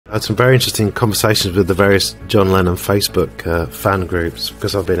I had some very interesting conversations with the various John Lennon Facebook fan groups,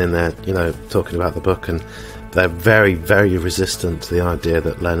 because I've been in there, talking about the book, and they're very, very resistant to the idea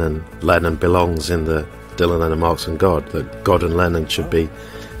that Lennon belongs in the Dylan, Lennon, Marx God, that God and Lennon should be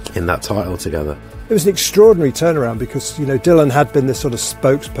in that title together. It was an extraordinary turnaround because, Dylan had been this sort of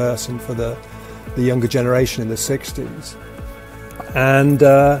spokesperson for the younger generation in the 60s. And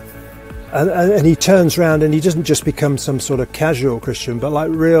he turns around and he doesn't just become some sort of casual Christian, but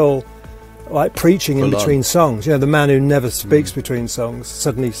like preaching in between songs. The man who never speaks between songs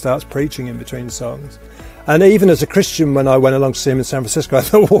suddenly starts preaching in between songs. And even as a Christian, when I went along to see him in San Francisco, I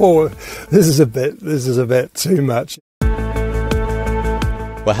thought, whoa, this is a bit too much.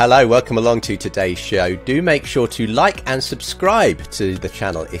 Well, hello, welcome along to today's show. Do make sure to like and subscribe to the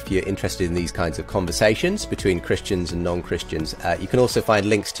channel if you're interested in these kinds of conversations between Christians and non-Christians. You can also find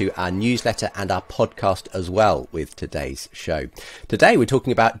links to our newsletter and our podcast as well with today's show. Today we're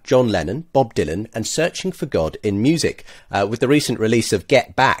talking about John Lennon, Bob Dylan and searching for God in music. With the recent release of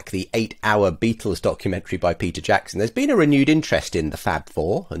Get Back, the 8-hour Beatles documentary by Peter Jackson, there's been a renewed interest in the Fab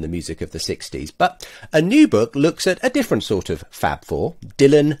Four and the music of the 60s. But a new book looks at a different sort of Fab Four.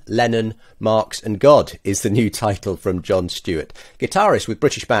 Dylan, Lennon, Marx and God is the new title from Jon Stewart, guitarist with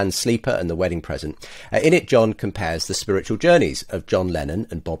British bands Sleeper and The Wedding Present. In it, John compares the spiritual journeys of John Lennon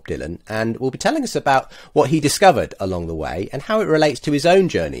and Bob Dylan, and will be telling us about what he discovered along the way and how it relates to his own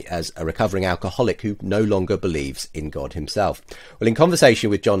journey as a recovering alcoholic who no longer believes in God himself. Well, in conversation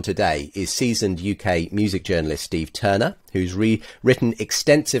with John today is seasoned UK music journalist Steve Turner, who's written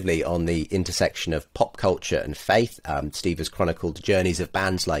extensively on the intersection of pop culture and faith. Steve has chronicled journeys of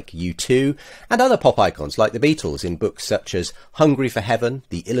bands like U2 and other pop icons like the Beatles in books such as Hungry for Heaven,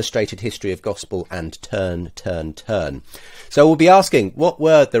 The Illustrated History of Gospel and Turn, Turn, Turn. So we'll be asking, what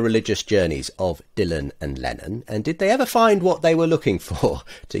were the religious journeys of Dylan and Lennon, and did they ever find what they were looking for,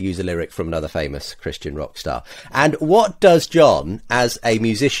 to use a lyric from another famous Christian rock star? And what does John, as a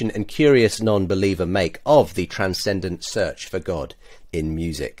musician and curious non-believer, make of the transcendent search for God in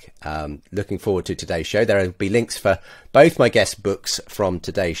music? Looking forward to today's show. There will be links for both my guest books from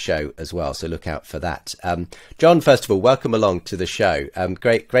today's show as well, so look out for that. John, first of all, welcome along to the show.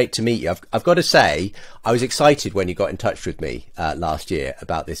 Great to meet you. I've got to say, I was excited when you got in touch with me last year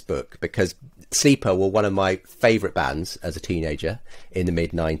about this book, because Sleeper were one of my favourite bands as a teenager in the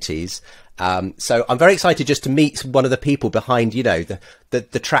mid-90s. So I'm very excited just to meet one of the people behind,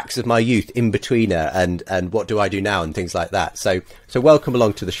 the tracks of my youth, In Betweener and What Do I Do Now and things like that. So welcome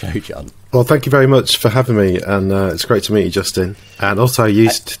along to the show, John. Well, thank you very much for having me, and it's great to meet you, Justin. And also you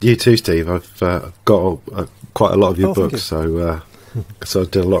too, Steve. I've got quite a lot of your books, so I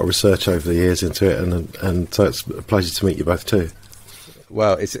did a lot of research over the years into it, and so it's a pleasure to meet you both too.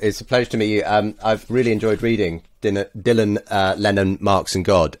 Well, it's a pleasure to meet you. I've really enjoyed reading Dylan, Lennon, Marx and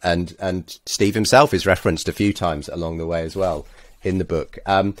God, and Steve himself is referenced a few times along the way as well in the book.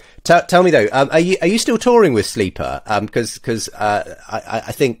 Tell me though, are you still touring with Sleeper? Because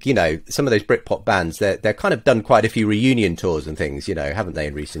I think some of those Britpop bands, they're kind of done quite a few reunion tours and things, haven't they,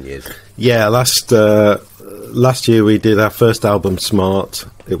 in recent years? Yeah, last year we did our first album, Smart.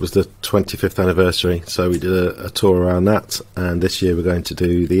 It was the 25th anniversary, so we did a tour around that. And this year we're going to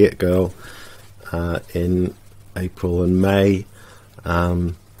do The It Girl in April and May.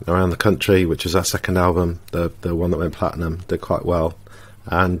 Around the country, which was our second album, the one that went platinum, did quite well.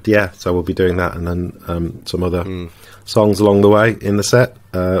 And so we'll be doing that, and then some other songs along the way in the set.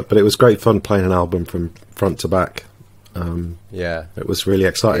 But it was great fun playing an album from front to back. It was really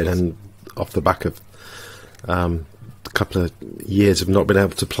exciting, and off the back of a couple of years of not being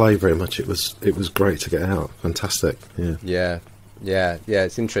able to play very much, it was great to get out. Fantastic. Yeah,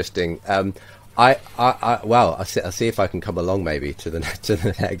 it's interesting. I'll see if I can come along maybe to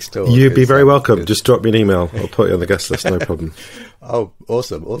the next tour. You'd be very welcome. Just drop me an email. I'll put you on the guest list, no problem. Oh,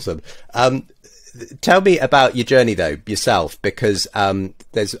 awesome. Tell me about your journey though, yourself, because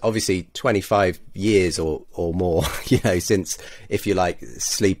there's obviously 25 years or more, since, if you like,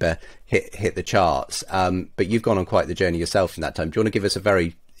 Sleeper hit the charts. But you've gone on quite the journey yourself in that time. Do you want to give us a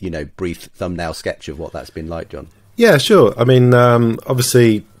very, brief thumbnail sketch of what that's been like, John? Yeah, sure. I mean,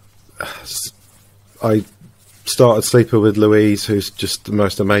 obviously, I started Sleeper with Louise, who's just the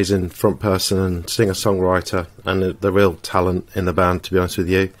most amazing front person and singer-songwriter, and the real talent in the band, to be honest with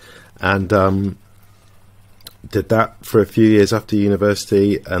you. And did that for a few years after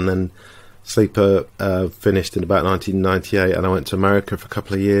university, and then Sleeper finished in about 1998, and I went to America for a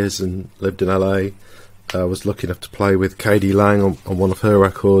couple of years and lived in LA. I was lucky enough to play with Katie Lang on one of her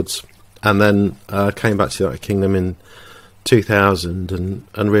records, and then came back to the United Kingdom in 2000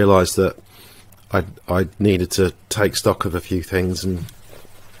 and realised that I needed to take stock of a few things, and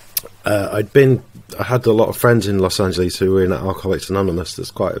I had a lot of friends in Los Angeles who were in Alcoholics Anonymous.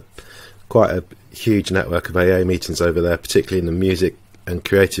 There's quite a huge network of AA meetings over there, particularly in the music and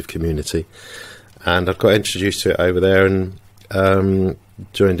creative community. And I got introduced to it over there, and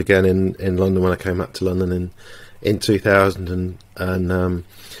joined again in London when I came back to London in 2000, and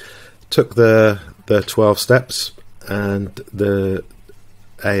took the 12 steps, and the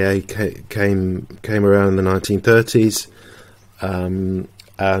AA came around in the 1930s, and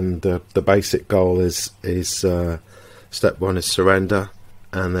the basic goal is step one is surrender,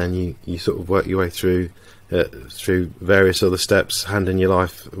 and then you sort of work your way through various other steps, handing your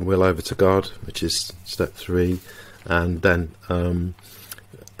life and will over to God, which is step 3, and then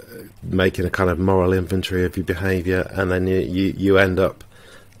making a kind of moral inventory of your behaviour, and then you end up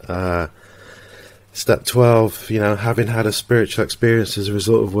step 12, having had a spiritual experience as a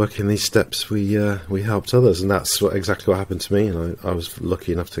result of working these steps, we helped others, and that's exactly what happened to me. And I was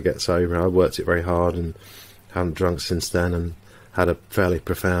lucky enough to get sober. I worked it very hard and haven't drunk since then, and had a fairly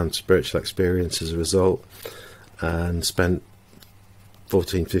profound spiritual experience as a result, and spent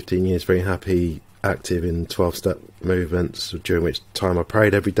 14-15 years very happy, active in 12-step movements, during which time I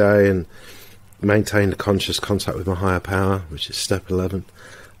prayed every day and maintained a conscious contact with my higher power, which is step 11.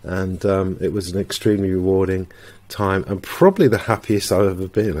 And it was an extremely rewarding time, and probably the happiest I've ever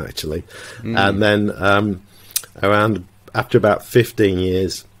been, actually. And then after about 15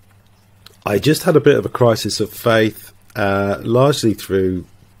 years, I just had a bit of a crisis of faith, largely through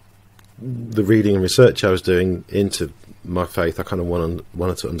the reading and research I was doing into my faith. I kind of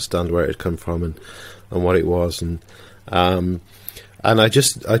wanted to understand where it had come from and what it was, and I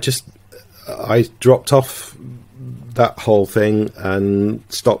dropped off that whole thing and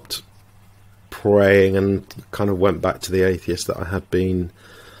stopped praying, and kind of went back to the atheist that I had been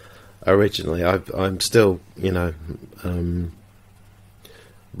originally. I'm still,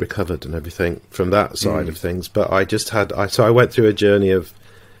 recovered and everything from that side of things, but I went through a journey of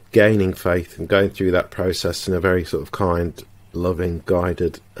gaining faith and going through that process in a very sort of kind, loving,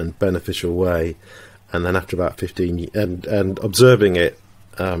 guided and beneficial way, and then after about 15 and observing it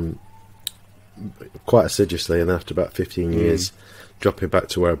quite assiduously, and then after about 15 years dropping back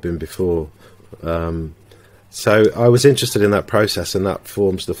to where I've been before. So I was interested in that process, and that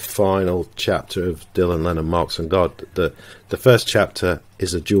forms the final chapter of Dylan, Lennon, Marx and God. The first chapter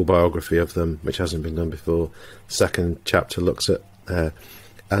is a dual biography of them, which hasn't been done before. The second chapter looks at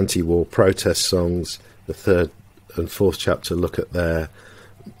anti-war protest songs. The third and fourth chapter look at their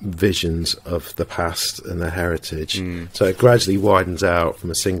visions of the past and their heritage. So it gradually widens out from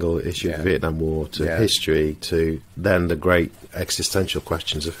a single issue of the Vietnam War to history, to then the great existential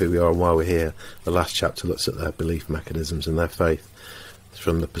questions of who we are and why we're here. The last chapter looks at their belief mechanisms and their faith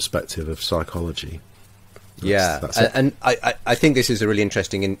from the perspective of psychology. That's it. And I think this is a really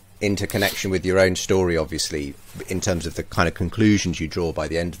interesting interconnection with your own story, obviously, in terms of the kind of conclusions you draw by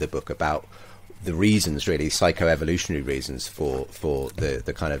the end of the book about the reasons, really, psychoevolutionary reasons for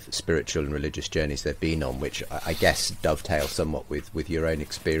the kind of spiritual and religious journeys they've been on, which I guess dovetail somewhat with your own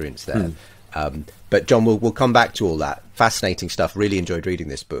experience there. But John, we'll come back to all that. Fascinating stuff. Really enjoyed reading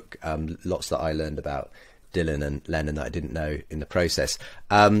this book. Lots that I learned about Dylan and Lennon that I didn't know in the process.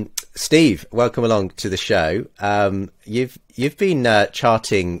 Steve, welcome along to the show. You've been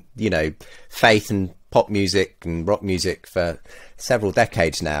charting, faith and pop music and rock music for several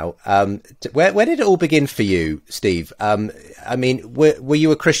decades now. Where did it all begin for you, Steve? I mean, were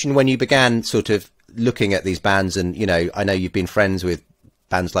you a Christian when you began sort of looking at these bands? And, I know you've been friends with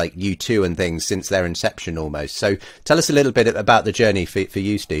bands like U2 and things since their inception almost. So tell us a little bit about the journey for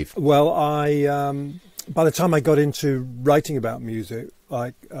you, Steve. Well, by the time I got into writing about music,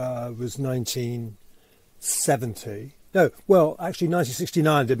 was 1970. No, well, actually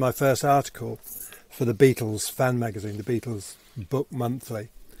 1969 I did my first article for the Beatles fan magazine, the Beatles Book Monthly.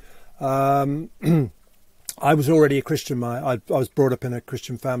 I was already a Christian. I was brought up in a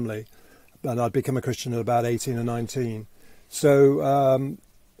Christian family, and I'd become a Christian at about 18 or 19. So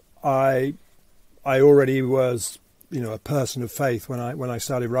I already was, a person of faith when I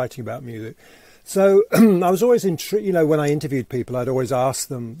started writing about music. So I was always intrigued. When I interviewed people, I'd always ask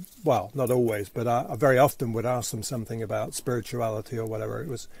them. Well, not always, but I very often would ask them something about spirituality or whatever. It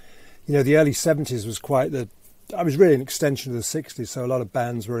was, the early 70s was I was really an extension of the 60s. So a lot of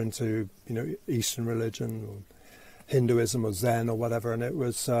bands were into, Eastern religion or Hinduism or Zen or whatever, and it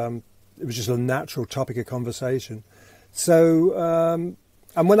was just a natural topic of conversation. So,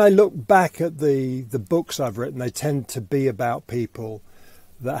 and when I look back at the books I've written, they tend to be about people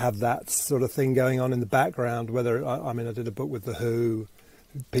that have that sort of thing going on in the background. Whether I did a book with The Who.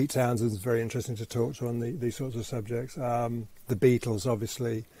 Pete Townshend's very interesting to talk to on these sorts of subjects. The Beatles,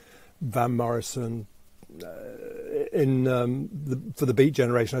 obviously, Van Morrison. For the Beat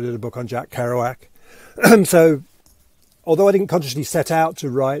Generation, I did a book on Jack Kerouac. So, although I didn't consciously set out to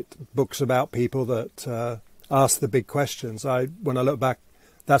write books about people that ask the big questions, when I look back,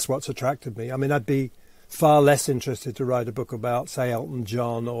 that's what's attracted me. I mean, I'd be far less interested to write a book about, say, Elton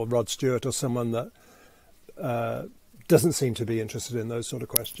John or Rod Stewart or someone that doesn't seem to be interested in those sort of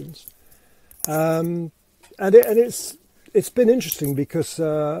questions. And it's been interesting because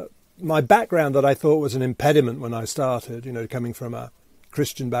my background that I thought was an impediment when I started, coming from a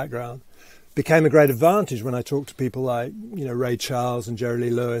Christian background, became a great advantage when I talked to people like, Ray Charles and Jerry Lee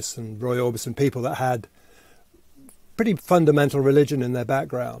Lewis and Roy Orbison, people that had pretty fundamental religion in their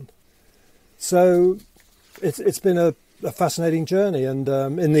background. So it's been a fascinating journey. And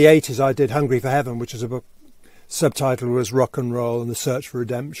in the 80s, I did Hungry for Heaven, which is a book, subtitle was Rock and Roll and the Search for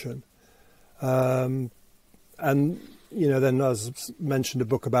Redemption. And then as mentioned, a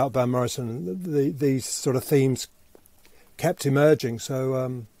book about Van Morrison. These sort of themes kept emerging.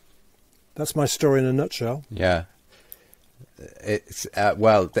 So that's my story in a nutshell. Yeah. It's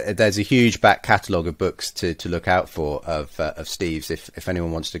there's a huge back catalogue of books to look out for of Steve's if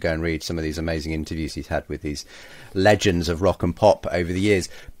anyone wants to go and read some of these amazing interviews he's had with these legends of rock and pop over the years.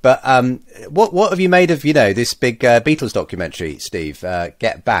 But what have you made of this big Beatles documentary, Steve?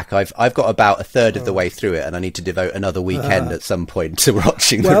 Get Back. I've got about a third of the way through it, and I need to devote another weekend at some point to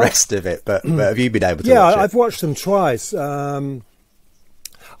watching the rest of it. But have you been able to? Yeah, watch it? I've watched them twice.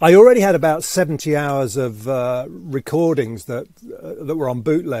 I already had about 70 hours of recordings that were on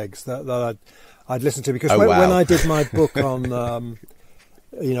bootlegs that I'd listened to, because when I did my book on A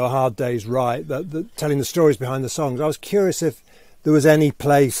Hard Day's Right, telling the stories behind the songs, I was curious if there was any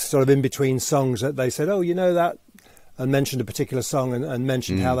place sort of in between songs that they said, that, and mentioned a particular song and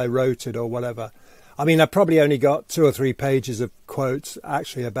mentioned how they wrote it or whatever. I mean, I probably only got 2 or 3 pages of quotes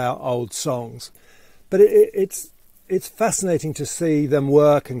actually about old songs, but it's fascinating to see them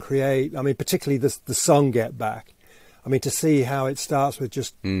work and create. I mean, particularly the song Get Back. I mean, to see how it starts with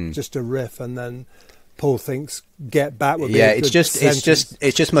just a riff, and then Paul thinks Get Back would be a good sentence.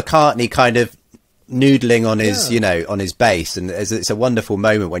 It's just McCartney kind of noodling on his on his bass, and it's a wonderful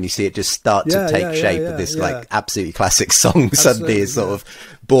moment when you see it just start to take shape. And this like absolutely classic song suddenly is sort of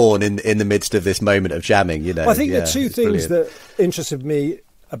born in the midst of this moment of jamming. Well, I think the two things that interested me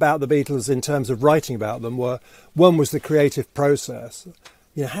about the Beatles in terms of writing about them were, one was the creative process.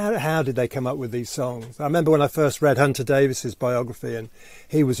 How did they come up with these songs? I remember when I first read Hunter Davis's biography, and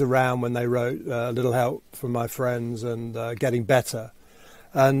he was around when they wrote Little Help from My Friends and Getting Better.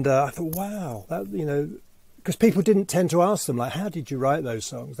 And I thought, wow, that, because people didn't tend to ask them, like, how did you write those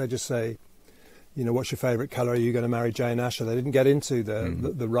songs? They just say, what's your favourite colour? Are you going to marry Jane Asher? They didn't get into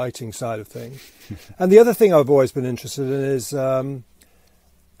the writing side of things. And the other thing I've always been interested in is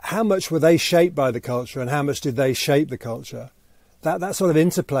how much were they shaped by the culture, and how much did they shape the culture? That sort of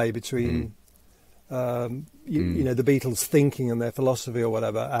interplay between the Beatles' thinking and their philosophy or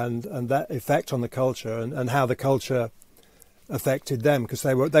whatever, and that effect on the culture, and how the culture affected them, because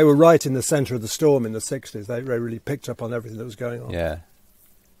they were right in the centre of the storm in the 60s. They really picked up on everything that was going on.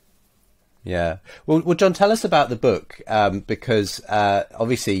 Yeah. Well, John, tell us about the book, because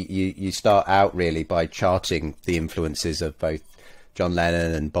obviously you start out really by charting the influences of both John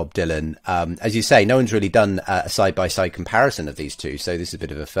Lennon and Bob Dylan. As you say, no one's really done a side-by-side comparison of these two, so this is a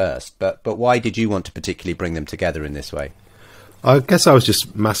bit of a first. But why did you want to particularly bring them together in this way? I guess I was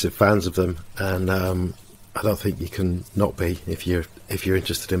just massive fans of them, and I don't think you can not be if you're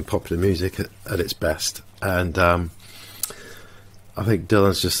interested in popular music at its best. And I think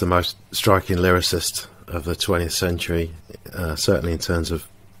Dylan's just the most striking lyricist of the 20th century, certainly in terms of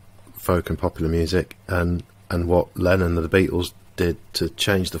folk and popular music, and what Lennon and the Beatles did to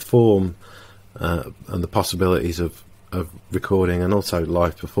change the form and the possibilities of recording, and also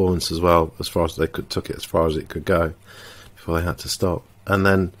live performance as well, as far as they took it as far as it could go before they had to stop. And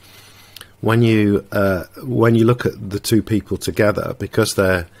then when you look at the two people together, because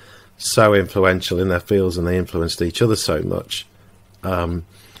they're so influential in their fields and they influenced each other so much,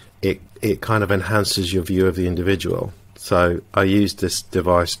 it kind of enhances your view of the individual. So I used this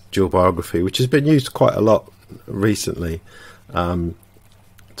device, dual biography, which has been used quite a lot recently,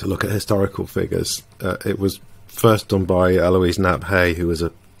 to look at historical figures. It was first done by Eloise Knapp Hay, who was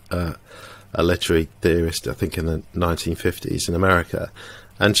a literary theorist, I think, in the 1950s in America.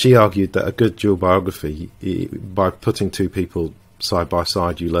 And she argued that a good dual biography, by putting two people side by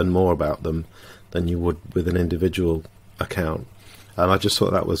side, you learn more about them than you would with an individual account. And I just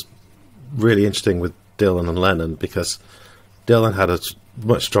thought that was really interesting with Dylan and Lennon, because Dylan had a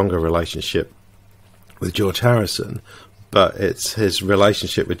much stronger relationship with George Harrison, but it's his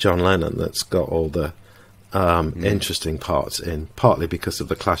relationship with John Lennon that's got all the interesting parts in, partly because of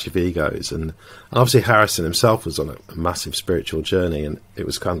the clash of egos, and obviously Harrison himself was on a massive spiritual journey, and it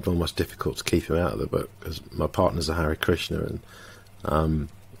was kind of almost difficult to keep him out of the book because my partner's a Hare Krishna, and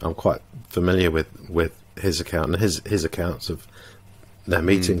I'm quite familiar with his account, and his accounts of their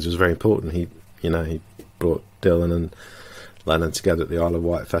meetings was very important. He brought Dylan and Lennon together at the Isle of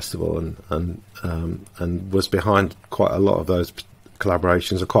Wight festival, and was behind quite a lot of those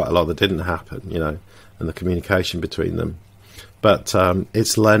collaborations, and quite a lot that didn't happen, and the communication between them. But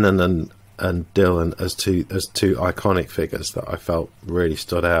it's Lennon and Dylan as two iconic figures that I felt really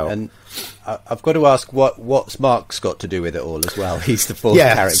stood out. And I've got to ask, what's Marx got to do with it all as well? He's the fourth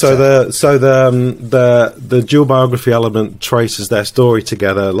character. So the dual biography element traces their story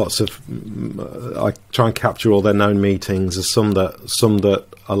together. Lots of I try and capture all their known meetings. There's some that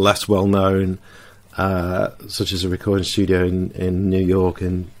are less well known, such as a recording studio in New York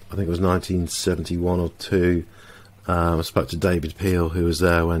in, I think it was 1971 or 2. I spoke to David Peel, who was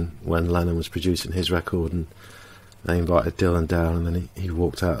there when Lennon was producing his record, and they invited Dylan down, and then he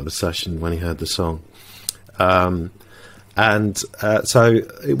walked out of the session when he heard the song. So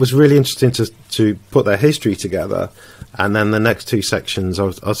it was really interesting to put their history together. And then the next two sections, I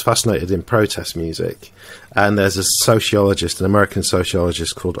was fascinated in protest music. And there's a sociologist, an American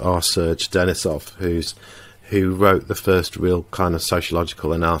sociologist called R. Serge Denisov, who wrote the first real kind of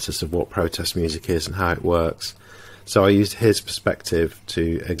sociological analysis of what protest music is and how it works. So I used his perspective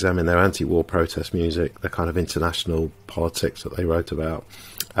to examine their anti-war protest music, the kind of international politics that they wrote about.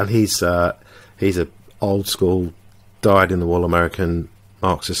 And he's a old school, dyed-in-the-wool American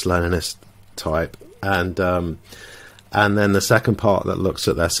Marxist-Leninist type. And then the second part that looks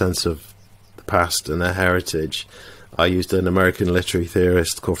at their sense of the past and their heritage, I used an American literary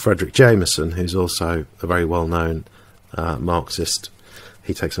theorist called Frederick Jameson, who's also a very well-known Marxist.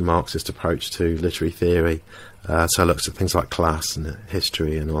 He takes a Marxist approach to literary theory, so looks at things like class and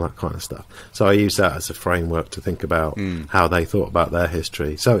history and all that kind of stuff. So I use that as a framework to think about how they thought about their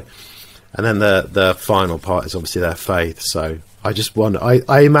history. So, and then the final part is obviously their faith. So I just wonder,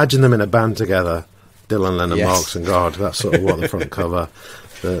 I imagine them in a band together, Dylan, Lennon, yes. Marx and God. That's sort of what the front cover.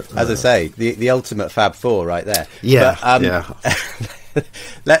 But, as I say, the ultimate Fab Four right there. Yeah, but, yeah.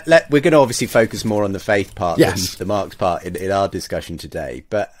 We're going to obviously focus more on the faith part yes. than the Marx part in our discussion today.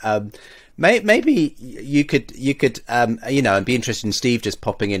 But maybe you could and be interested in Steve just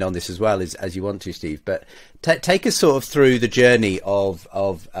popping in on this as well as you want to, Steve. But take us sort of through the journey of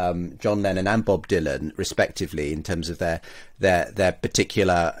John Lennon and Bob Dylan, respectively, in terms of their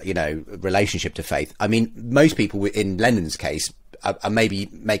particular relationship to faith. I mean, most people in Lennon's case maybe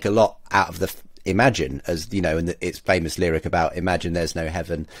make a lot out of the Imagine, as and its famous lyric about imagine there's no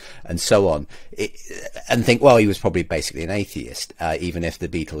heaven and so on, and think, well, he was probably basically an atheist, even if the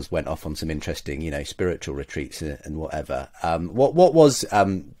Beatles went off on some interesting spiritual retreats and whatever. What was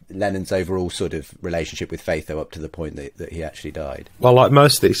Lennon's overall sort of relationship with faith, though, up to the point that he actually died? Well, like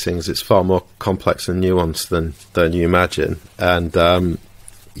most of these things, it's far more complex and nuanced than you imagine. And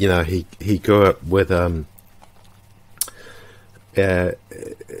he grew up with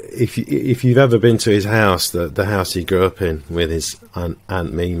if you've ever been to his house, the house he grew up in with his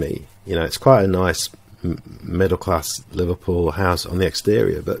Aunt Mimi, it's quite a nice middle class Liverpool house on the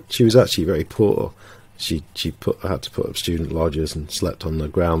exterior, but she was actually very poor. She had to put up student lodgers and slept on the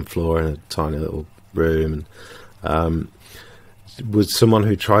ground floor in a tiny little room, and was someone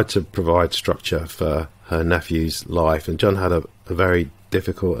who tried to provide structure for her nephew's life. And John had a very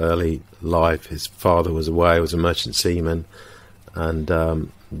difficult early life. His father was away, was a merchant seaman,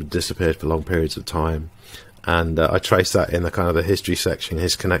 and disappeared for long periods of time. And I trace that in the kind of the history section.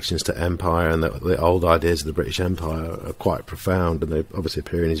 His connections to empire and the old ideas of the British Empire are quite profound, and they obviously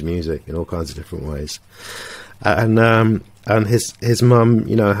appear in his music in all kinds of different ways. And his mum,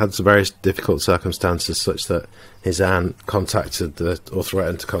 had some various difficult circumstances, such that his aunt contacted or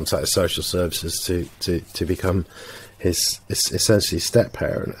threatened to contact the social services to become his essentially step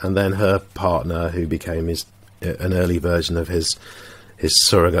parent, and then her partner, who became an early version of his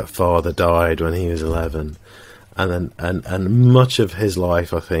surrogate father, died when he was 11, and much of his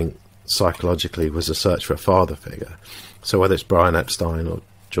life, I think, psychologically, was a search for a father figure. So whether it's Brian Epstein or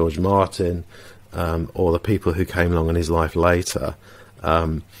George Martin, or the people who came along in his life later,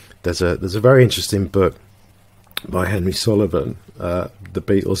 there's a very interesting book by Henry Sullivan, The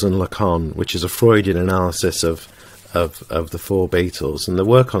Beatles and Lacan, which is a Freudian analysis of the four Beatles, and the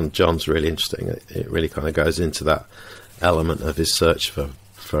work on John's really interesting. It really kind of goes into that element of his search for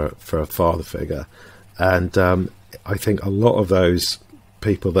a father figure, and I think a lot of those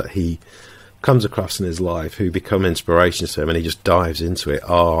people that he comes across in his life who become inspirations to him, and he just dives into it,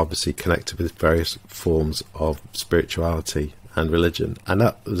 are obviously connected with various forms of spirituality and religion, and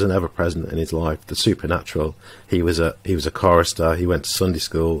that was an ever present in his life. The supernatural. He was a chorister. He went to Sunday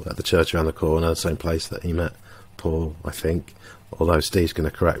school at the church around the corner, the same place that he met Paul, I think. Although Steve's going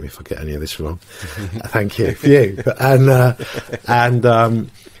to correct me if I get any of this wrong. Thank you, Phew.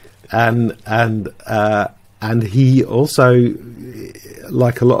 And he also,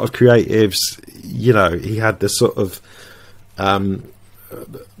 like a lot of creatives, you know, he had this sort of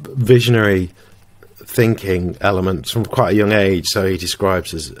visionary thinking elements from quite a young age. So he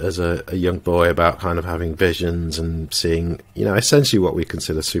describes as a young boy about kind of having visions and seeing, you know, essentially what we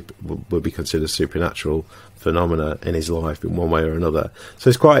consider would be considered supernatural phenomena in his life in one way or another. So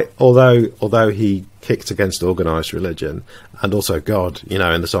it's quite, although he kicked against organised religion and also God, you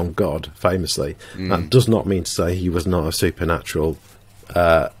know, in the song God famously, that does not mean to say he was not a supernatural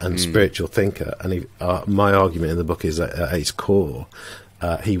and spiritual thinker. And my argument in the book is that at its core,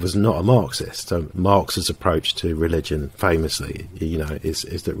 he was not a Marxist. So Marx's approach to religion, famously, you know, is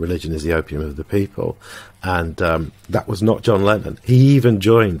that religion is the opium of the people, and that was not John Lennon. He even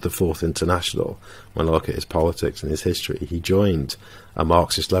joined the Fourth International. When I look at his politics and his history, he joined a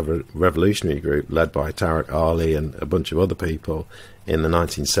Marxist revolutionary group led by Tariq Ali and a bunch of other people in the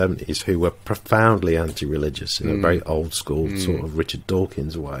 1970s who were profoundly anti-religious in a very old school sort of Richard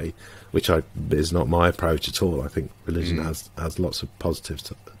Dawkins way, which is not my approach at all. I think religion has lots of positives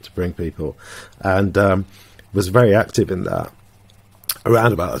to bring people, and was very active in that.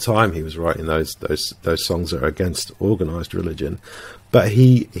 Around about the time he was writing those songs that are against organised religion, but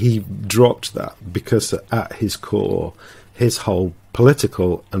he dropped that because at his core, his whole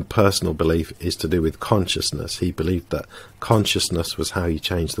political and personal belief is to do with consciousness. He believed that consciousness was how you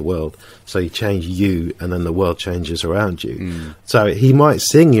change the world. So you change you, and then the world changes around you. So he might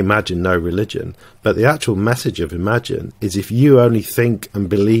sing Imagine No Religion, but the actual message of Imagine is if you only think and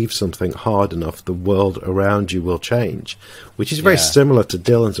believe something hard enough, the world around you will change, which is very similar to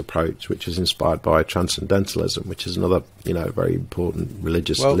Dylan's approach, which is inspired by Transcendentalism, which is another, you know, very important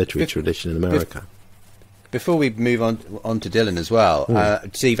religious literary tradition in America. Before we move on to Dylan as well,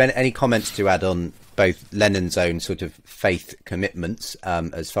 Steve, any comments to add on both Lennon's own sort of faith commitments,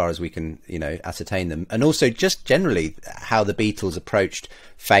 as far as we can, you know, ascertain them, and also just generally how the Beatles approached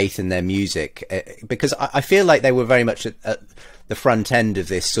faith in their music? Because I feel like they were very much at the front end of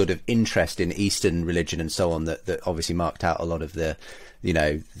this sort of interest in Eastern religion and so on, that obviously marked out a lot of the, you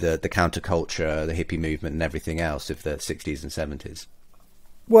know, the counterculture, the hippie movement and everything else of the 60s and 70s.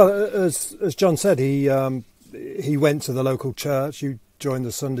 Well, as John said, he went to the local church. He joined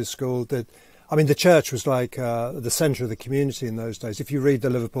the Sunday school. I mean, the church was like the centre of the community in those days. If you read the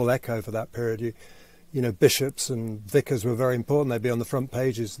Liverpool Echo for that period, you know, bishops and vicars were very important. They'd be on the front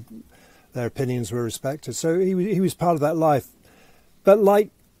pages. Their opinions were respected. So he was part of that life. But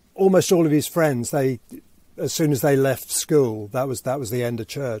like almost all of his friends, as soon as they left school, that was the end of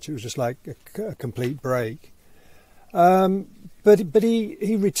church. It was just like a complete break. But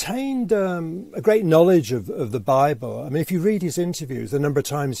he retained a great knowledge of the Bible. I mean, if you read his interviews, the number of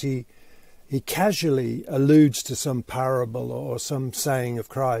times he casually alludes to some parable or some saying of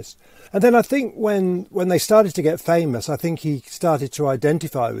Christ. And then I think when they started to get famous, I think he started to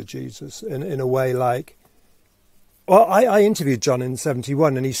identify with Jesus in a way like... Well, I interviewed John in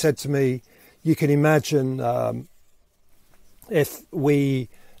 71, and he said to me, you can imagine if we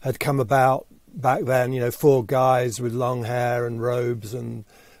had come about back then, you know, four guys with long hair and robes and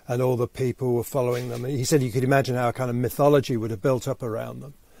all the people were following them. He said you could imagine how a kind of mythology would have built up around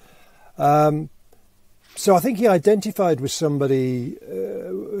them. So I think he identified with somebody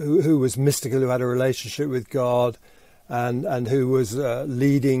who was mystical, who had a relationship with God and who was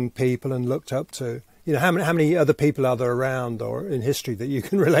leading people and looked up to. You know, how many other people are there around or in history that you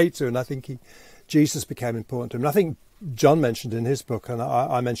can relate to? And I think Jesus became important to him. And I think John mentioned in his book, and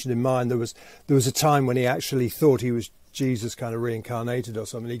I mentioned in mine, there was a time when he actually thought he was Jesus kind of reincarnated or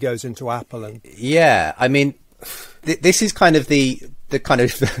something. He goes into Apple and... Yeah, I mean, this is kind of the kind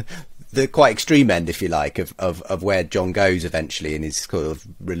of the quite extreme end, if you like, of where John goes eventually in his sort of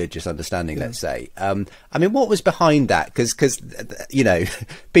religious understanding, let's say. I mean, what was behind that? Because you know,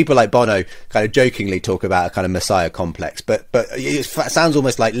 people like Bono kind of jokingly talk about a kind of Messiah complex, but it sounds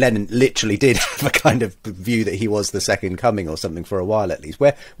almost like Lennon literally did have a kind of view that he was the second coming or something for a while at least.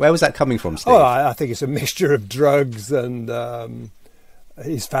 Where was that coming from, Steve? Oh, I think it's a mixture of drugs and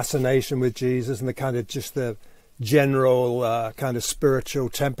his fascination with Jesus and the kind of just the general kind of spiritual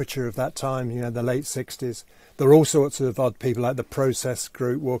temperature of that time, you know, the late 60s. There were all sorts of odd people like the Process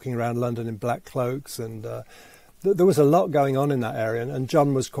group walking around London in black cloaks, and there was a lot going on in that area, and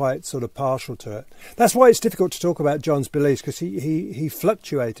Jon was quite sort of partial to it. That's why it's difficult to talk about Jon's beliefs, because he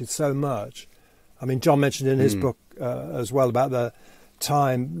fluctuated so much. I mean, Jon mentioned in his book as well about the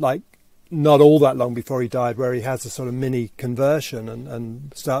time, like not all that long before he died, where he has a sort of mini conversion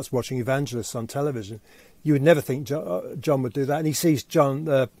and starts watching evangelists on television. You would never think Jon would do that. And he sees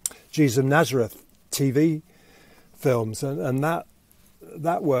Jesus of Nazareth TV films, and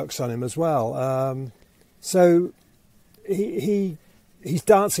that works on him as well. So he's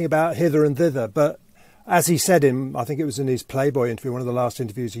dancing about hither and thither. But as he said I think it was in his Playboy interview, one of the last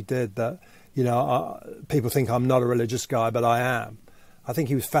interviews he did, that, people think I'm not a religious guy, but I am. I think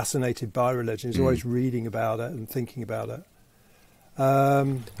he was fascinated by religion. He's always reading about it and thinking about it.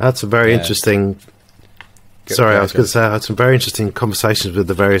 That's a very interesting... Sorry, I was going to say I had some very interesting conversations with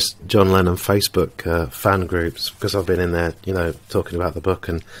the various John Lennon Facebook fan groups, because I've been in there, talking about the book,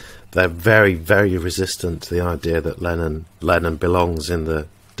 and they're very, very resistant to the idea that Lennon belongs in the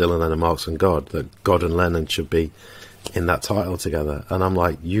Dylan Lennon Marx God, that God and Lennon should be in that title together. And I'm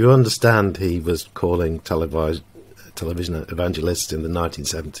like, you understand he was calling television evangelists in the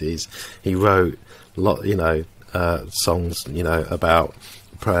 1970s. He wrote songs, about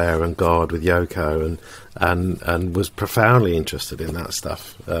prayer and God with Yoko, and was profoundly interested in that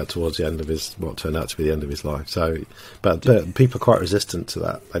stuff towards the end of what turned out to be the end of his life. So, but people are quite resistant to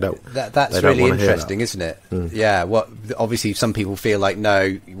that. They don't. That's they don't really interesting, isn't it? Yeah. Obviously, some people feel like,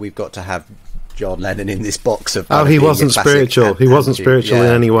 no, we've got to have John Lennon in this box of. He wasn't spiritual. He wasn't spiritual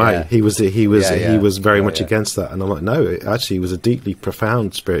in any way. Yeah. He was very much against that. And I'm like, no, actually, he was a deeply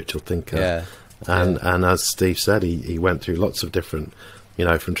profound spiritual thinker. Yeah. And as Steve said, he went through lots of different,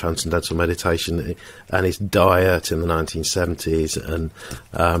 from transcendental meditation and his diet in the 1970s, and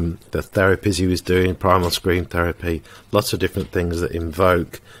the therapies he was doing, primal screen therapy, lots of different things that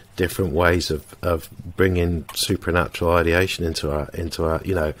invoke different ways of bringing supernatural ideation into our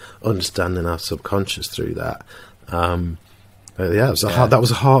understanding our subconscious through that. That was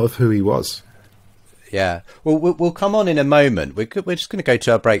the heart of who he was. Yeah, well, we'll come on in a moment. We're just going to go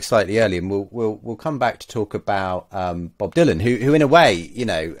to our break slightly early, and we'll come back to talk about Bob Dylan, who in a way,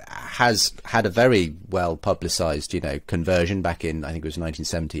 has had a very well publicised, conversion back in, I think it was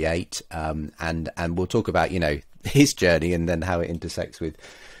 1978, and we'll talk about his journey and then how it intersects with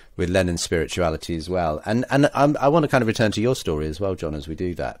Lennon's spirituality as well. And I want to kind of return to your story as well, Jon, as we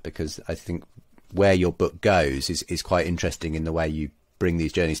do that, because I think where your book goes is quite interesting in the way you bring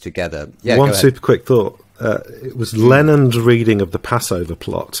these journeys together. Yeah, one super quick thought. It was Lennon's reading of the Passover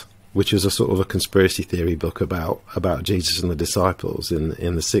plot, which is a sort of a conspiracy theory book about Jesus and the disciples in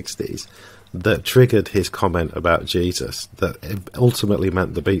the 60s, that triggered his comment about Jesus, that ultimately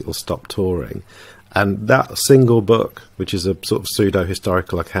meant the Beatles stopped touring. And that single book, which is a sort of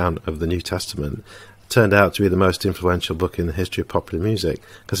pseudo-historical account of the New Testament, turned out to be the most influential book in the history of popular music,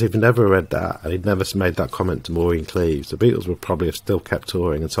 because if he'd never read that and he'd never made that comment to Maureen Cleaves, the Beatles would probably have still kept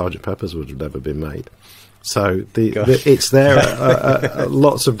touring and Sgt. Pepper's would have never been made. So it's there at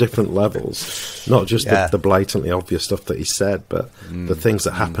lots of different levels, not just the blatantly obvious stuff that he said, but the things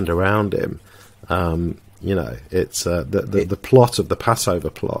that happened around him. It's the plot of the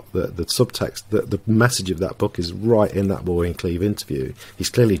Passover plot, the subtext, the message of that book is right in that Maureen Cleave interview. He's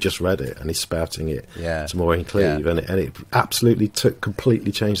clearly just read it and he's spouting it to Maureen Cleave, and it absolutely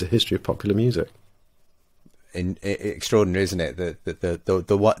completely changed the history of popular music. Extraordinary, isn't it?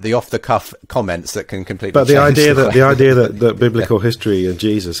 The off the cuff comments that can completely. But the idea that biblical history and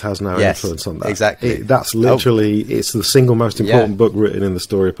Jesus has no influence on that. Exactly. That's literally it's the single most important book written in the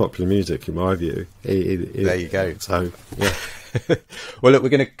story of popular music, in my view. There you go. So yeah. Well, look, we're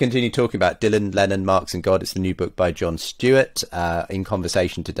going to continue talking about Dylan, Lennon, Marx and God. It's the new book by Jon Stewart. In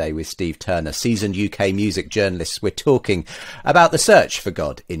conversation today with Steve Turner, seasoned UK music journalist. We're talking about the search for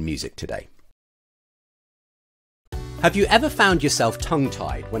God in music today. Have you ever found yourself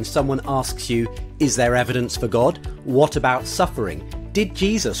tongue-tied when someone asks you, is there evidence for God? What about suffering? Did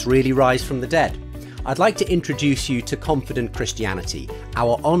Jesus really rise from the dead? I'd like to introduce you to Confident Christianity,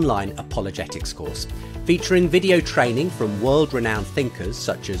 our online apologetics course. Featuring video training from world-renowned thinkers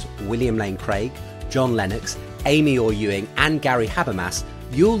such as William Lane Craig, John Lennox, Amy Orr Ewing and Gary Habermas,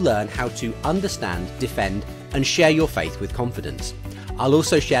 you'll learn how to understand, defend and share your faith with confidence. I'll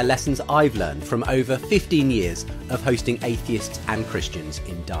also share lessons I've learned from over 15 years of hosting atheists and Christians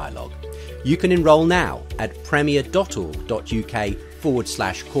in dialogue. You can enrol now at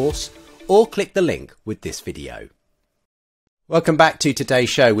premier.org.uk/course or click the link with this video. Welcome back to today's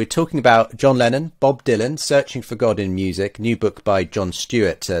show. We're talking about John Lennon, Bob Dylan, Searching for God in Music, new book by Jon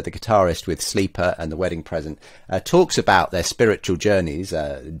Stewart, the guitarist with Sleeper and The Wedding Present, talks about their spiritual journeys,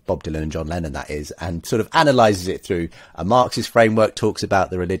 Bob Dylan and John Lennon that is, and sort of analyses it through a Marxist framework, talks about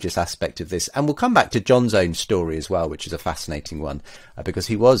the religious aspect of this. And we'll come back to John's own story as well, which is a fascinating one, because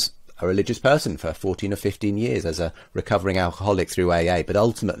he was a religious person for 14 or 15 years as a recovering alcoholic through AA, but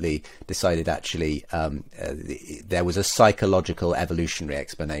ultimately decided actually there was a psychological evolutionary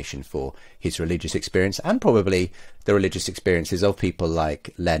explanation for his religious experience and probably the religious experiences of people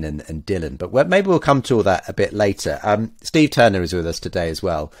like Lennon and Dylan. But maybe we'll come to all that a bit later. Steve Turner is with us today as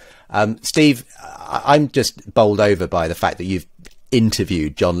well. Steve, I'm just bowled over by the fact that you've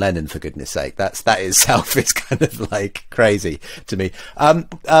interviewed John Lennon, for goodness sake. That itself is kind of like crazy to me. Bob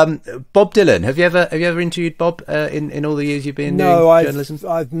Dylan, have you ever interviewed Bob in all the years you've been doing journalism?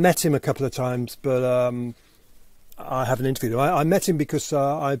 I've met him a couple of times, but I haven't interviewed him. I met him because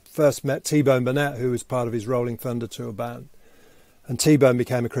I first met T-Bone Burnett, who was part of his Rolling Thunder tour band, and T-Bone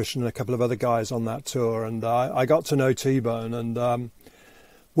became a Christian and a couple of other guys on that tour, and I got to know T-Bone, and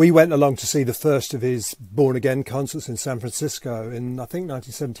we went along to see the first of his Born Again concerts in San Francisco in, I think,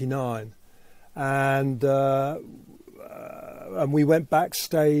 1979. And we went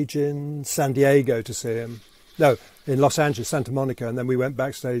backstage in San Diego to see him. No, in Los Angeles, Santa Monica. And then we went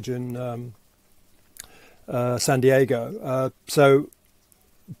backstage in San Diego. So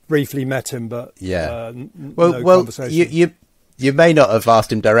briefly met him, but no conversation. You may not have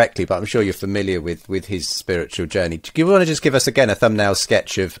asked him directly, but I'm sure you're familiar with his spiritual journey. Do you want to just give us again a thumbnail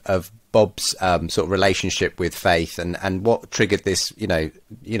sketch of Bob's sort of relationship with faith and what triggered this,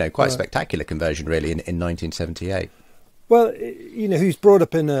 quite spectacular conversion really in 1978? Well, he's brought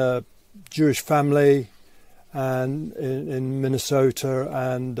up in a Jewish family and in Minnesota,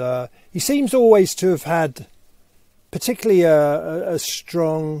 and he seems always to have had particularly a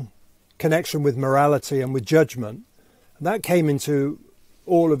strong connection with morality and with judgment. That came into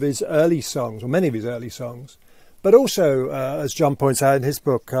all of his early songs, or many of his early songs. But also, as John points out in his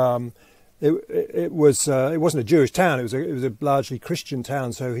book, it wasn't a Jewish town. It was a largely Christian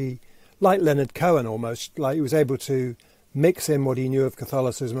town. So he, like Leonard Cohen, almost like he was able to mix in what he knew of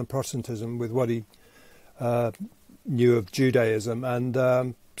Catholicism and Protestantism with what he knew of Judaism,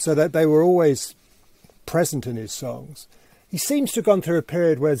 and so that they were always present in his songs. He seems to have gone through a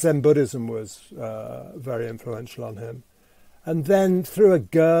period where Zen Buddhism was very influential on him. And then through a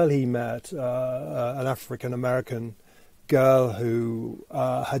girl he met, an African-American girl who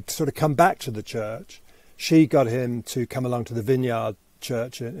had sort of come back to the church, she got him to come along to the Vineyard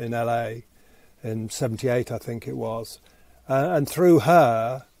Church in LA in 78, I think it was. And through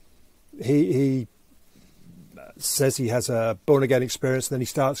her, he says he has a born-again experience. Then he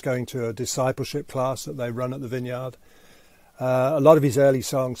starts going to a discipleship class that they run at the Vineyard. A lot of his early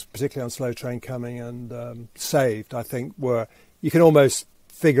songs, particularly on Slow Train Coming and Saved, I think you can almost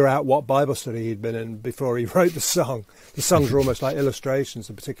figure out what Bible study he'd been in before he wrote the song. The songs were almost like illustrations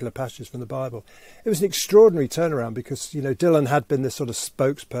of particular passages from the Bible. It was an extraordinary turnaround because, Dylan had been this sort of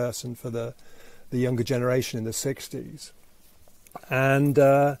spokesperson for the younger generation in the 60s. And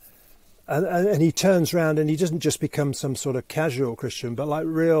he turns around and he doesn't just become some sort of casual Christian, but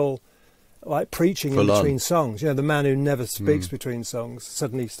like preaching in between songs. The man who never speaks between songs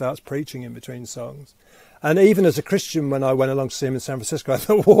suddenly starts preaching in between songs. And even as a Christian, when I went along to see him in San Francisco, I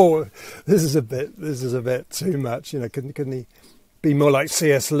thought, whoa, this is a bit too much. Couldn't he be more like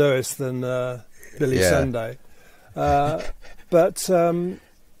C.S. Lewis than Billy Sunday? But then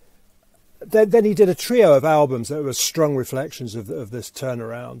he did a trio of albums that were strong reflections of this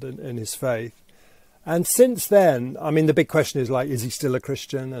turnaround in his faith. And since then, I mean, the big question is is he still a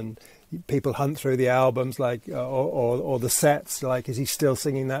Christian? And people hunt through the albums, or the sets, is he still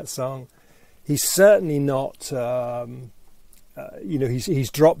singing that song? He's certainly not.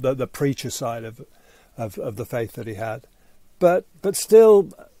 He's dropped the preacher side of the faith that he had, but still,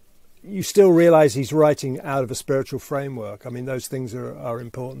 you still realise he's writing out of a spiritual framework. I mean, those things are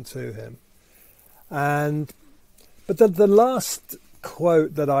important to him. But the last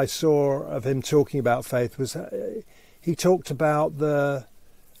quote that I saw of him talking about faith was he talked about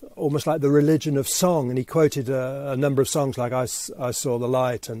almost like the religion of song, and he quoted a number of songs like I Saw the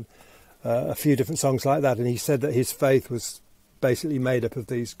Light and a few different songs like that, and he said that his faith was basically made up of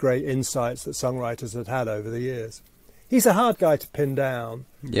these great insights that songwriters had over the years. He's a hard guy to pin down.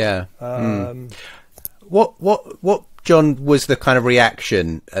 Yeah. What John, was the kind of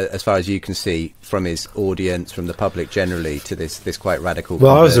reaction, as far as you can see, from his audience, from the public generally, to this quite radical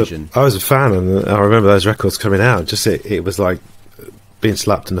conversion? I was a fan, and I remember those records coming out. Just it was like being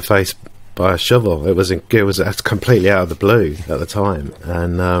slapped in the face by a shovel. It was completely out of the blue at the time,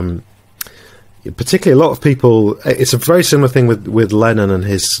 and particularly a lot of people. It's a very similar thing with Lennon and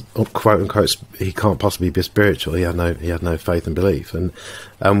his quote unquote. He can't possibly be spiritual. He had no faith and belief, and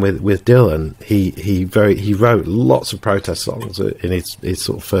with Dylan, he wrote lots of protest songs in his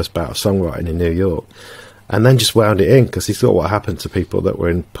sort of first bout of songwriting in New York, and then just wound it in because he thought what happened to people that were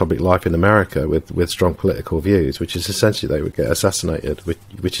in public life in America with strong political views, which is essentially they would get assassinated,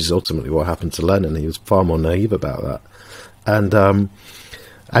 which is ultimately what happened to Lennon. He was far more naive about that,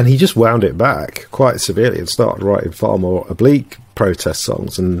 and he just wound it back quite severely and started writing far more oblique protest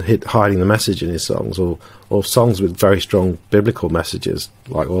songs and hiding the message in his songs, or songs with very strong biblical messages,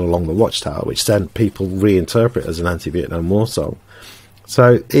 like All Along the Watchtower, which then people reinterpret as an anti-Vietnam War song.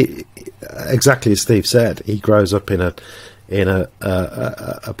 So, exactly as Steve said, he grows up in a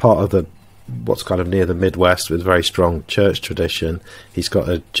part of the what's kind of near the Midwest with very strong church tradition. He's got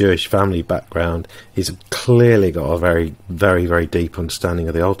a Jewish family background. He's clearly got a very, very, very deep understanding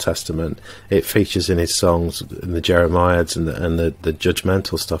of the Old Testament. It features in his songs, in the Jeremiads, and the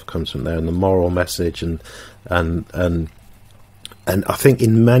judgmental stuff comes from there, and the moral message, and I think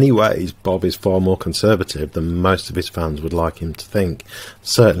in many ways Bob is far more conservative than most of his fans would like him to think.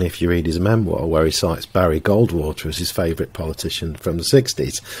 Certainly if you read his memoir, where he cites Barry Goldwater as his favourite politician from the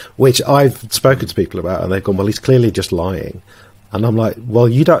 60s, which I've spoken to people about, and they've gone, well, he's clearly just lying. And I'm like, well,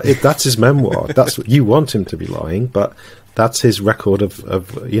 you don't. If that's his memoir, that's what you want him to be lying, but that's his record of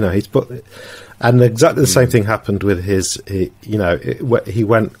his book. And exactly the same thing happened with he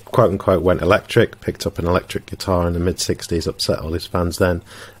went, quote unquote, went electric, picked up an electric guitar in the mid-60s, upset all his fans then.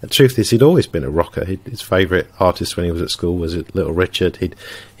 The truth is, he'd always been a rocker. His favourite artist when he was at school was Little Richard.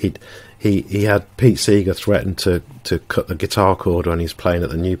 He had Pete Seeger threaten to cut the guitar cord when he was playing at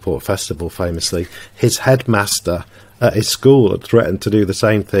the Newport Festival, famously. His headmaster at his school had threatened to do the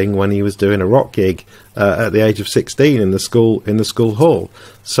same thing when he was doing a rock gig at the age of 16 in the school hall.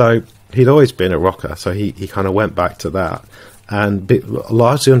 So he'd always been a rocker, so he kind of went back to that, and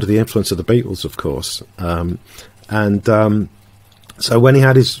largely under the influence of the Beatles, of course. So when he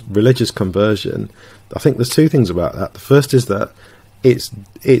had his religious conversion, I think there's two things about that. The first is that it's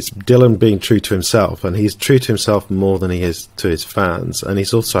Dylan being true to himself, and he's true to himself more than he is to his fans, and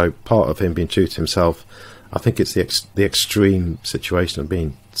he's also part of him being true to himself. I think it's the extreme situation of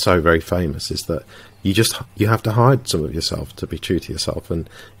being so very famous is that you have to hide some of yourself to be true to yourself. And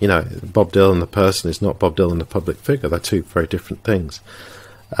Bob Dylan the person is not Bob Dylan the public figure. They're two very different things.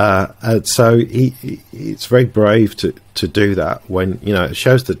 And so it's very brave to do that when it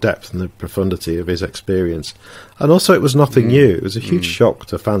shows the depth and the profundity of his experience. And also it was nothing new. It was a huge shock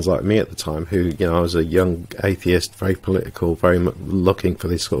to fans like me at the time, who I was a young atheist, very political, very looking for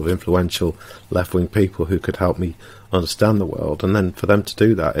these sort of influential left-wing people who could help me understand the world. And then for them to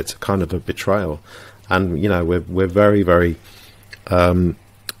do that, it's a kind of a betrayal. And we're very, very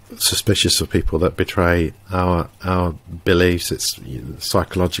suspicious of people that betray our beliefs. It's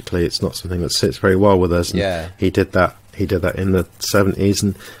psychologically, it's not something that sits very well with us. And he did that in the 70s,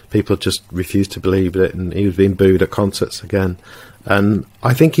 and people just refused to believe it, and he was being booed at concerts again. And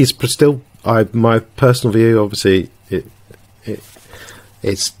I think he's still. My personal view, obviously,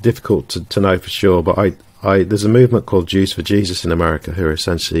 it's difficult to know for sure, but there's a movement called Jews for Jesus in America, who are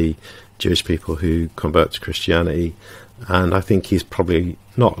essentially Jewish people who convert to Christianity, and I think he's probably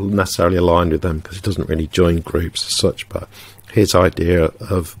not necessarily aligned with them because he doesn't really join groups as such, but his idea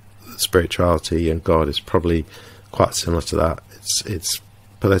of spirituality and God is probably quite similar to that. It's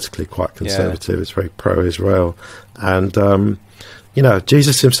politically quite conservative. It's very pro-Israel, and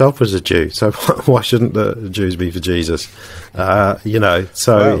Jesus himself was a Jew, so why shouldn't the Jews be for Jesus? He's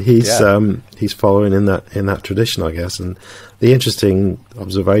following in that tradition, I guess. And the interesting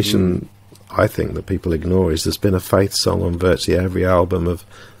observation, I think, that people ignore is there's been a faith song on virtually every album of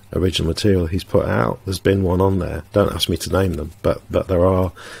original material he's put out. There's been one on there. Don't ask me to name them, but there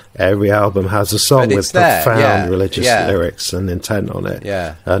are. Every album has a song with profound religious lyrics and intent on it.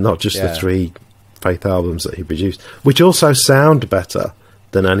 Not just the three faith albums that he produced, which also sound better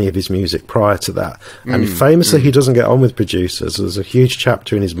than any of his music prior to that. And famously, he doesn't get on with producers. There's a huge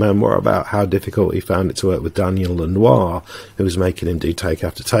chapter in his memoir about how difficult he found it to work with Daniel Lanois, who was making him do take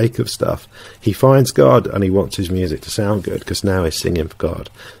after take of stuff. He finds God, and he wants his music to sound good, because now he's singing for God.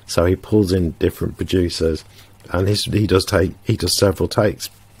 So he pulls in different producers, and he does several takes.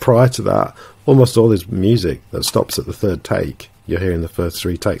 Prior to that, almost all his music that stops at the third take, you're hearing the first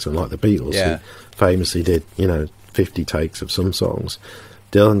three takes, unlike the Beatles, who famously did 50 takes of some songs.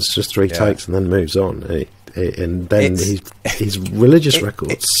 Dylan's just three takes and then moves on, and then his religious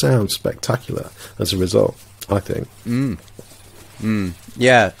records sound spectacular as a result, I think.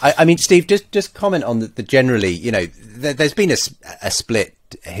 Yeah, I mean, Steve, just comment on the generally, you know, there's been a split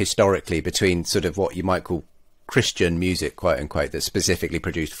historically between sort of what you might call Christian music, quote unquote, that's specifically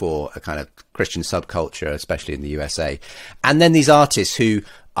produced for a kind of Christian subculture, especially in the USA, and then these artists who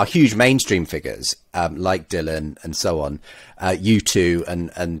are huge mainstream figures, like Dylan and so on, U2,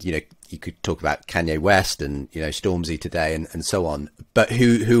 and you know, you could talk about Kanye West and, you know, Stormzy today and so on, but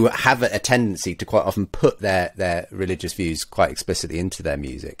who have a tendency to quite often put their religious views quite explicitly into their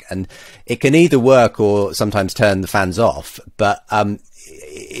music. And it can either work or sometimes turn the fans off. But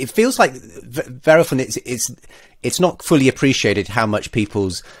it feels like very often it's not fully appreciated how much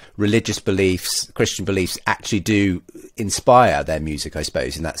people's religious beliefs, Christian beliefs, actually do inspire their music, I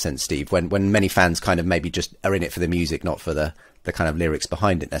suppose, in that sense, Steve, when many fans kind of maybe just are in it for the music, not for the kind of lyrics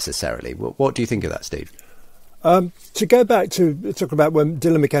behind it necessarily. What do you think of that, Steve? To go back to talk about when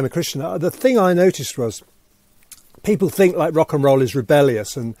Dylan became a Christian, the thing I noticed was people think like rock and roll is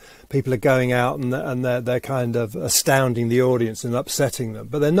rebellious and people are going out and they're kind of astounding the audience and upsetting them,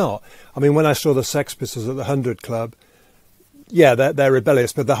 but they're not. I mean, when I saw the Sex Pistols at the 100 Club, yeah, they're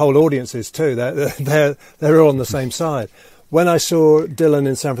rebellious, but the whole audience is too. They're all on the same side. When I saw Dylan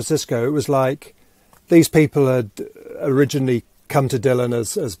in San Francisco, it was like these people had originally come to Dylan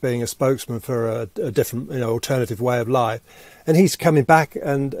as being a spokesman for a different, you know, alternative way of life, and he's coming back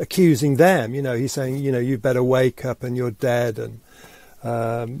and accusing them. You know, he's saying, you know, you better wake up and you're dead,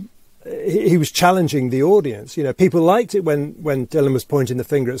 and he was challenging the audience. You know, people liked it when Dylan was pointing the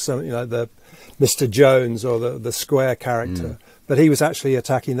finger at some, you know, the Mr. Jones or the Square character, but he was actually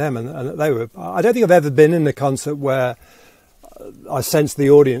attacking them, and they were. I don't think I've ever been in a concert where I sensed the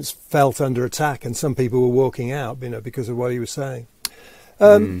audience felt under attack and some people were walking out, you know, because of what he was saying.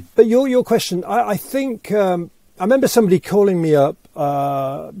 But your question, I think, I remember somebody calling me up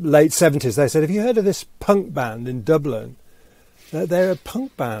late 70s. They said, have you heard of this punk band in Dublin? They're a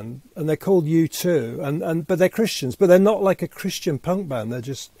punk band and they're called U2, but they're Christians, but they're not like a Christian punk band. They're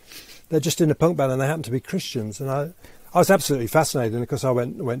just in a punk band and they happen to be Christians. And I was absolutely fascinated, and of course I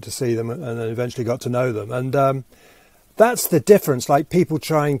went to see them and then eventually got to know them. And that's the difference, like people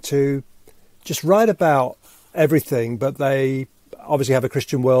trying to just write about everything, but they obviously have a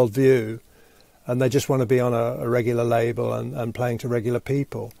Christian worldview and they just want to be on a regular label and playing to regular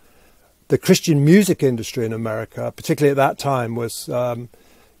people. The Christian music industry in America, particularly at that time, was,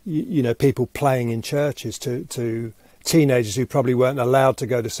 you know, people playing in churches to teenagers who probably weren't allowed to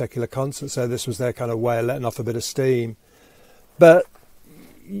go to secular concerts. So this was their kind of way of letting off a bit of steam. But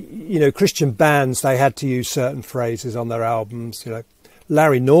you know, Christian bands, they had to use certain phrases on their albums. You know,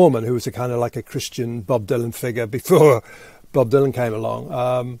 Larry Norman, who was a kind of like a Christian Bob Dylan figure before Bob Dylan came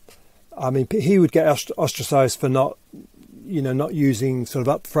along. I mean, he would get ostracized for not using sort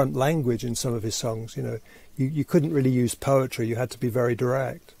of upfront language in some of his songs. You know, you couldn't really use poetry. You had to be very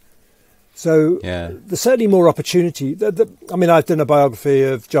direct. So there's certainly more opportunity. I mean, I've done a biography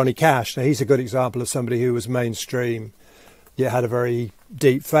of Johnny Cash. Now, he's a good example of somebody who was mainstream, yet had a very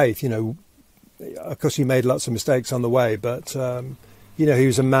deep faith. You know, of course he made lots of mistakes on the way, but you know, he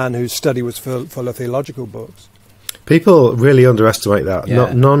was a man whose study was full of theological books. People really underestimate that.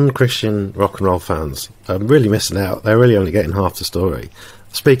 Non-Christian rock and roll fans are really missing out. They're really only getting half the story.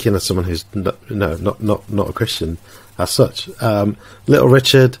 Speaking as someone who's not a Christian as such, Little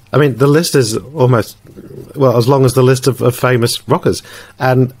Richard. I mean, the list is almost as long as the list of famous rockers,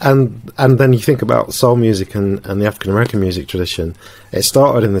 and then you think about soul music and the African American music tradition. It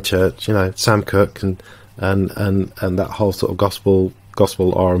started in the church, you know, Sam Cooke and that whole sort of gospel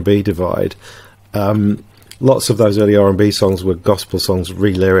R&B divide. Lots of those early R&B songs were gospel songs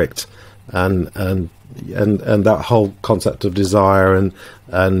re-lyriced, and that whole concept of desire and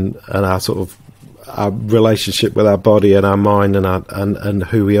our sort of our relationship with our body and our mind and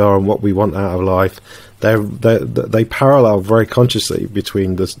who we are and what we want out of life. They parallel very consciously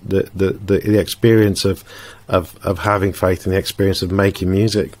between the experience of having faith and the experience of making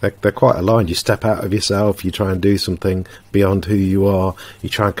music. They're quite aligned. You step out of yourself, you try and do something beyond who you are, you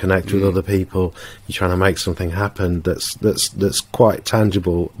try and connect with other people, you're trying to make something happen that's quite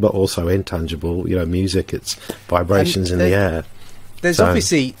tangible but also intangible. You know, music, it's vibrations in the air. There's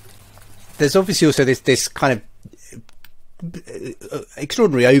obviously also this kind of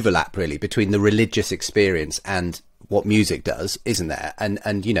extraordinary overlap really between the religious experience and what music does, isn't there?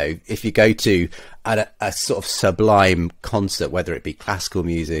 And you know, if you go to a sort of sublime concert, whether it be classical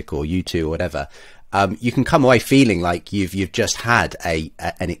music or U2 or whatever, you can come away feeling like you've just had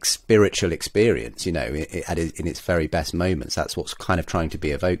an spiritual experience, you know, in its very best moments. That's what's kind of trying to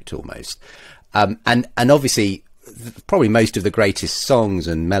be evoked almost. And obviously probably most of the greatest songs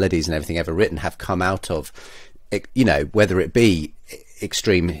and melodies and everything ever written have come out of you know, whether it be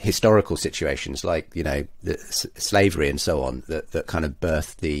extreme historical situations like, you know, slavery and so on, that kind of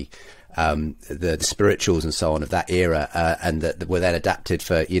birthed the spirituals and so on of that era, and that were then adapted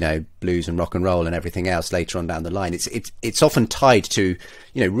for, you know, blues and rock and roll and everything else later on down the line. It's often tied to,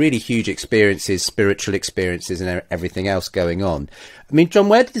 you know, really huge experiences, spiritual experiences, and everything else going on. I mean, Jon,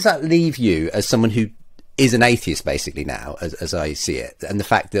 where does that leave you as someone who is an atheist basically now, as I see it, and the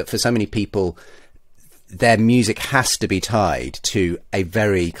fact that for so many people their music has to be tied to a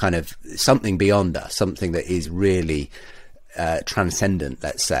very kind of something beyond us, something that is really transcendent,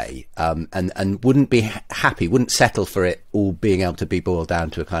 let's say, and wouldn't be happy, wouldn't settle for it all being able to be boiled down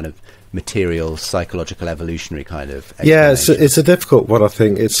to a kind of material, psychological, evolutionary kind of explanation. Yeah, it's a difficult one. I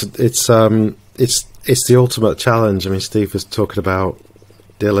think it's the ultimate challenge. I mean, Steve was talking about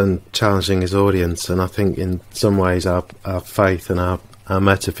Dylan challenging his audience, and I think in some ways our faith and our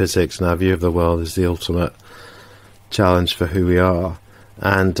metaphysics and our view of the world is the ultimate challenge for who we are.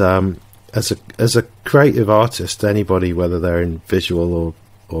 And as a creative artist, anybody, whether they're in visual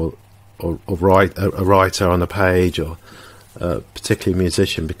or a writer on a page, or particularly a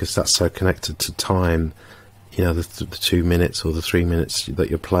musician, because that's so connected to time, you know, the 2 minutes or the 3 minutes that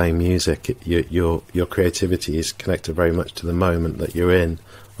you're playing music, your creativity is connected very much to the moment that you're in.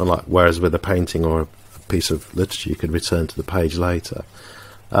 Unlike, whereas with a painting or a piece of literature, you can return to the page later.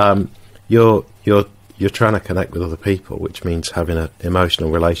 You're trying to connect with other people, which means having an emotional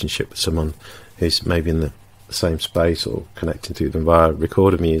relationship with someone who's maybe in the same space or connecting to them via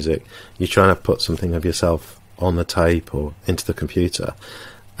recorded music. You're trying to put something of yourself on the tape or into the computer,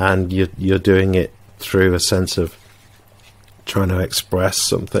 and you're doing it through a sense of trying to express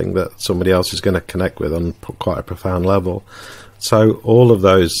something that somebody else is going to connect with on quite a profound level. So all of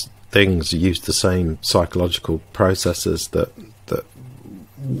those things use the same psychological processes that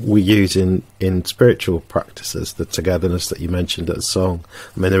we use in spiritual practices, the togetherness that you mentioned at the song.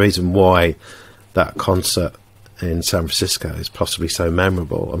 I mean, the reason why that concert in San Francisco is possibly so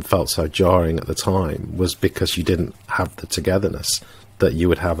memorable and felt so jarring at the time was because you didn't have the togetherness that you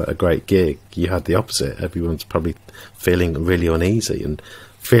would have at a great gig. You had the opposite. Everyone's probably feeling really uneasy, and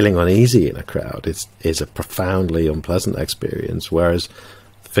feeling uneasy in a crowd is a profoundly unpleasant experience, whereas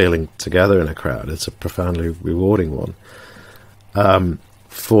feeling together in a crowd is a profoundly rewarding one.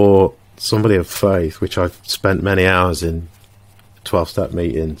 For somebody of faith, which I've spent many hours in 12-step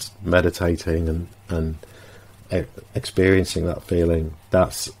meetings, meditating and experiencing that feeling,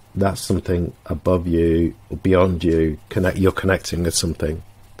 that's something above you or beyond you. You're connecting with something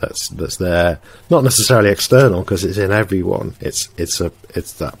that's there, not necessarily external, because it's in everyone. It's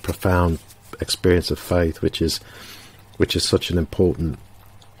that profound experience of faith, which is such an important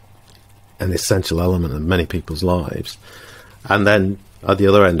and essential element of many people's lives. And then at the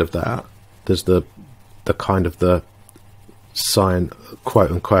other end of that, there's the kind of the quote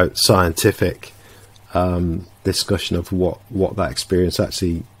unquote scientific discussion of what that experience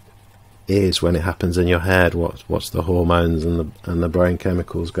actually is when it happens in your head. What's the hormones and the brain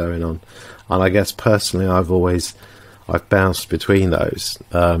chemicals going on? And I guess personally, I've bounced between those.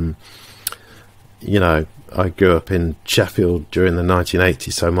 You know, I grew up in Sheffield during the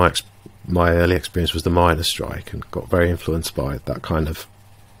 1980s, so my early experience was the miners' strike, and got very influenced by that kind of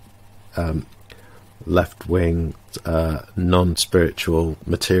left-wing, non-spiritual,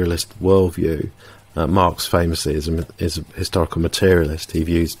 materialist worldview. Marx famously is a historical materialist. He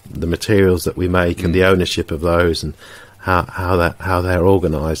views the materials that we make and the ownership of those and how they're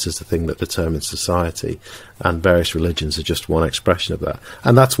organised as the thing that determines society, and various religions are just one expression of that.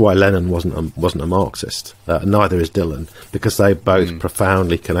 And that's why Lennon wasn't a Marxist. Neither is Dylan, because they both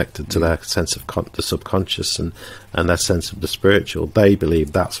profoundly connected to their sense of the subconscious and their sense of the spiritual. They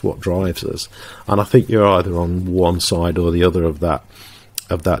believe that's what drives us. And I think you're either on one side or the other of that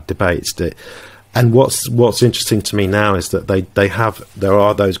debate. And what's interesting to me now is that there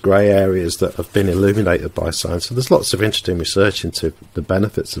are those grey areas that have been illuminated by science. So there's lots of interesting research into the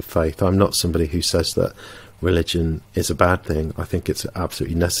benefits of faith. I'm not somebody who says that religion is a bad thing. I think it's an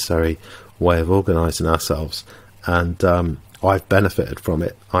absolutely necessary way of organising ourselves, and I've benefited from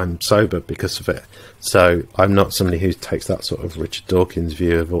it. I'm sober because of it. So I'm not somebody who takes that sort of Richard Dawkins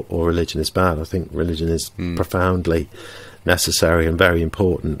view of or religion is bad. I think religion is profoundly necessary and very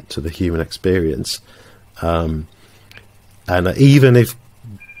important to the human experience, and even if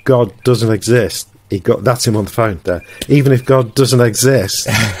God doesn't exist, that's him on the phone there. Even if God doesn't exist,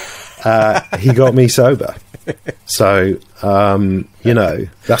 he got me sober. So you know,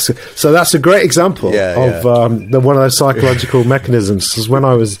 that's a great example of one of those psychological mechanisms. Because when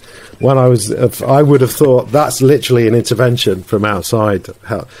I was I would have thought that's literally an intervention from outside.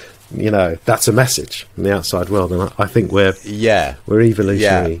 that's a message from the outside world, and I think we're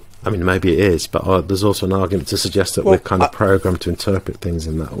evolutionary. Yeah. I mean, maybe it is, but there's also an argument to suggest that we're kind of programmed to interpret things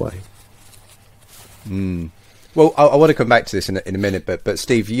in that way. Well, I want to come back to this in a minute, but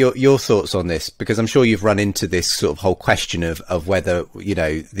Steve, your thoughts on this, because I'm sure you've run into this sort of whole question of whether,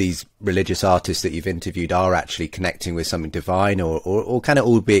 these religious artists that you've interviewed are actually connecting with something divine, or can it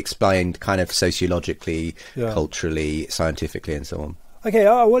all be explained kind of sociologically, culturally, scientifically, and so on? Okay,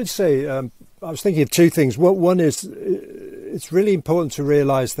 I wanted to say, I was thinking of two things. One is, it's really important to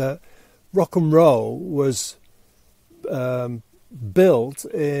realise that rock and roll was built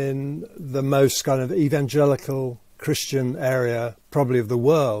in the most kind of evangelical Christian area probably of the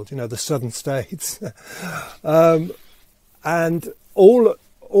world, the southern states. And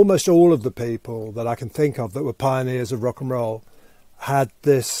almost all of the people that I can think of that were pioneers of rock and roll had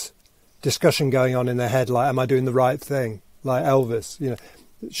this discussion going on in their head, like, am I doing the right thing? Like Elvis,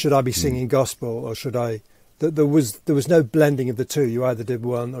 should I be singing gospel, or should I... There was no blending of the two. You either did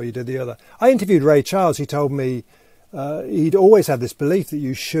one or you did the other. I interviewed Ray Charles. He told me he'd always had this belief that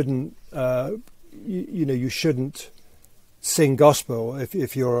you shouldn't, you shouldn't sing gospel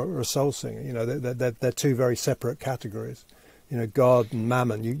if you're a soul singer. They're two very separate categories. God and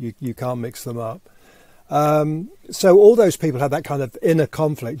mammon. You can't mix them up. So all those people had that kind of inner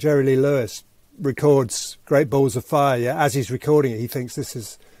conflict. Jerry Lee Lewis records Great Balls of Fire. Yeah, as he's recording it, he thinks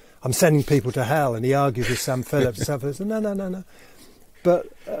I'm sending people to hell, and he argues with Sam Phillips. Sam Phillips said, no. But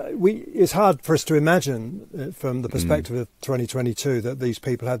it's hard for us to imagine from the perspective of 2022 that these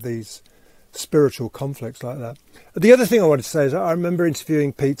people had these spiritual conflicts like that. The other thing I wanted to say is I remember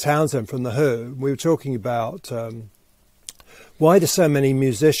interviewing Pete Townsend from The Who. We were talking about why do so many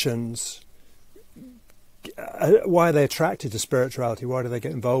musicians, why are they attracted to spirituality? Why do they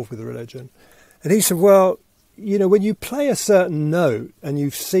get involved with religion? And he said, well, when you play a certain note and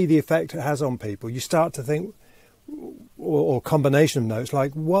you see the effect it has on people, you start to think, or combination of notes,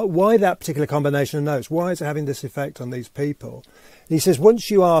 like why that particular combination of notes? Why is it having this effect on these people? And he says,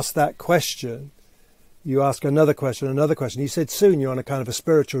 once you ask that question, you ask another question, another question. He said, soon you're on a kind of a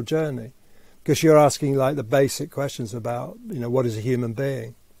spiritual journey, because you're asking like the basic questions about, what is a human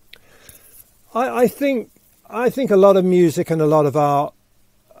being? I think a lot of music and a lot of art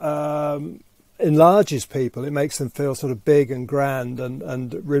enlarges people. It makes them feel sort of big and grand,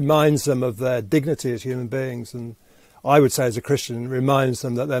 and reminds them of their dignity as human beings. And I would say, as a Christian, reminds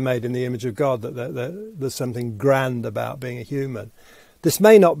them that they're made in the image of God, that there's something grand about being a human. This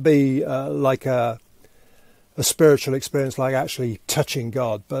may not be like a spiritual experience, like actually touching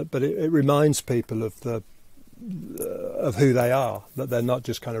God, but it reminds people of of who they are, that they're not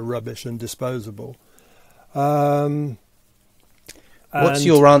just kind of rubbish and disposable. What's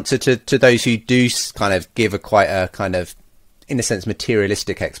your answer to those who do kind of give quite a kind of, in a sense,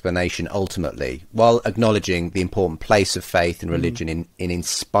 materialistic explanation ultimately, while acknowledging the important place of faith and religion in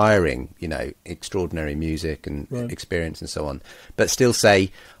inspiring, extraordinary music and experience and so on, but still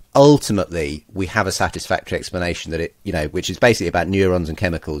say, ultimately, we have a satisfactory explanation that it, which is basically about neurons and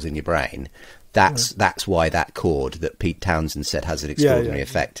chemicals in your brain. That's why that chord that Pete Townsend said has an extraordinary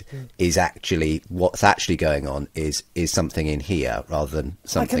effect is actually what's actually going on is something in here rather than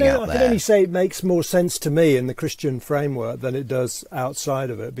something out there. I can only say it makes more sense to me in the Christian framework than it does outside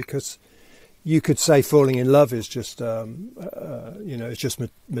of it, because you could say falling in love is just it's just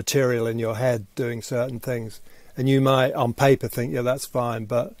material in your head doing certain things, and you might on paper think that's fine,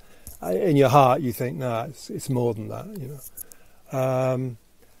 but in your heart you think no, it's more than that.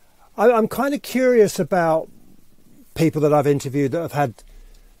 I'm kind of curious about people that I've interviewed that have had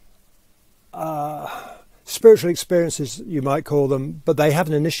spiritual experiences, you might call them, but they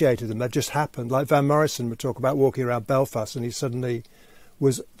haven't initiated them. They've just happened. Like Van Morrison would talk about walking around Belfast and he suddenly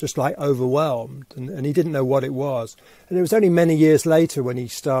was just like overwhelmed and he didn't know what it was. And it was only many years later when he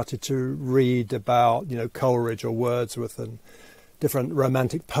started to read about, Coleridge or Wordsworth and different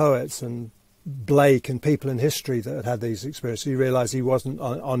romantic poets and Blake and people in history that had these experiences. He realised he wasn't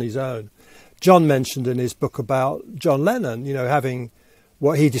on his own. John mentioned in his book about John Lennon, having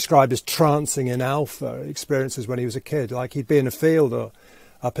what he described as trancing in alpha experiences when he was a kid. Like he'd be in a field or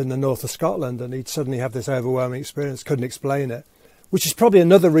up in the north of Scotland and he'd suddenly have this overwhelming experience, couldn't explain it, which is probably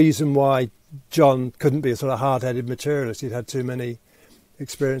another reason why John couldn't be a sort of hard-headed materialist. He'd had too many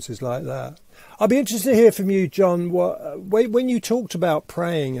experiences like that. I'd be interested to hear from you, John, when you talked about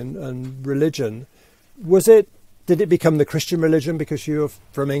praying and religion, did it become the Christian religion because you're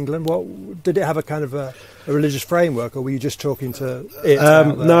from England? Did it have a kind of a religious framework, or were you just talking to it?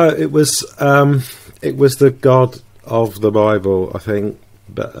 No, it was the God of the Bible, I think.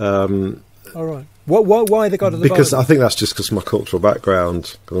 But All right. Why the God of the Bible? Because I think that's just because of my cultural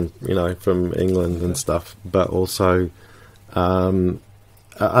background, you know, from England and stuff. But also, and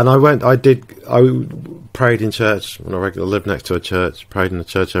I prayed in church when I regularly lived next to a church. Prayed in the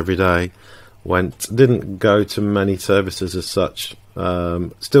church every day. Didn't go to many services as such.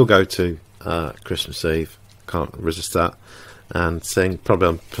 Still go to Christmas Eve. Can't resist that. And sing. Probably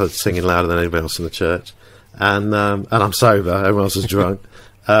I'm singing louder than anybody else in the church. And I'm sober. Everyone else is drunk.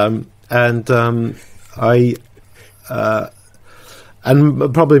 And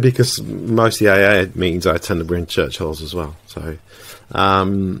probably because most of the AA meetings I attended were in church halls as well. So, I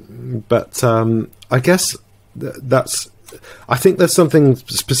guess I think there's something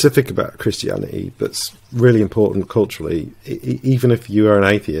specific about Christianity that's really important culturally. Even if you are an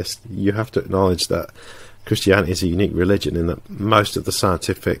atheist, you have to acknowledge that Christianity is a unique religion in that most of the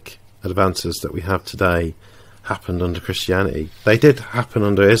scientific advances that we have today happened under Christianity. They did happen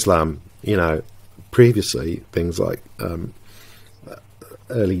under Islam, you know, previously. Things like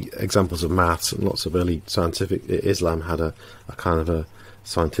early examples of maths and lots of early scientific. Islam had a kind of a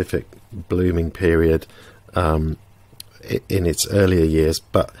scientific blooming period in its earlier years,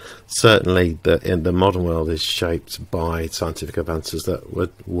 but certainly in the modern world is shaped by scientific advances that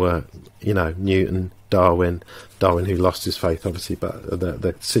were you know, Newton, Darwin who lost his faith obviously, but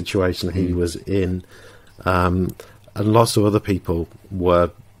the situation he was in, and lots of other people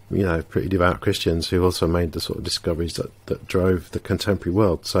were, you know, pretty devout Christians who also made the sort of discoveries that drove the contemporary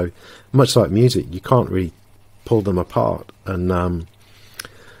world. So much like music, you can't really pull them apart. And I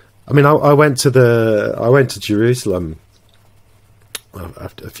mean, I went to Jerusalem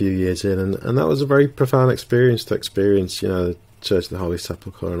after a few years in, and that was a very profound experience you know, the Church of the Holy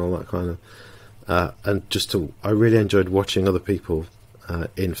Sepulchre and all that kind of and I really enjoyed watching other people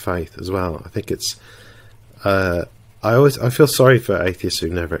in faith as well. I think it's I feel sorry for atheists who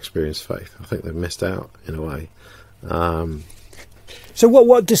never experienced faith. I think they've missed out in a way. So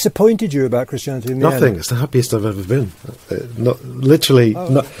what disappointed you about Christianity in the Nothing. end? It's the happiest I've ever been. Not literally. Oh.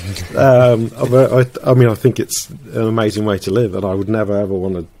 Not, I mean, I think it's an amazing way to live, and I would never ever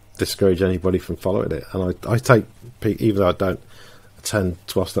want to discourage anybody from following it. And I take, even though I don't attend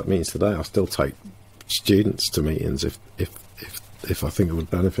 12-step meetings today, I still take students to meetings if I think it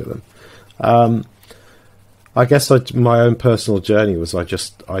would benefit them. I guess my own personal journey was I'd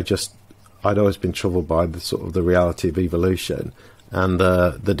always been troubled by the sort of the reality of evolution and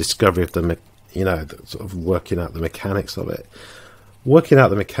the discovery of the sort of working out the mechanics of it. Working out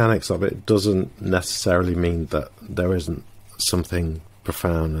the mechanics of it doesn't necessarily mean that there isn't something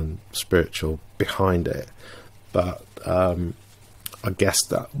profound and spiritual behind it, but I guess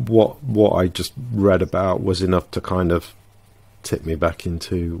that what I just read about was enough to kind of tip me back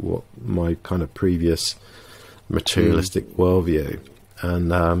into what my kind of previous materialistic worldview,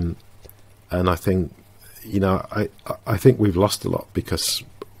 and I think, you know, I think we've lost a lot because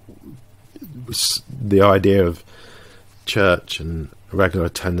the idea of church and regular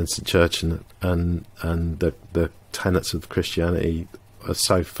attendance at church and the tenets of Christianity are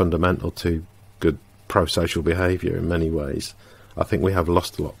so fundamental to good pro-social behaviour in many ways. I think we have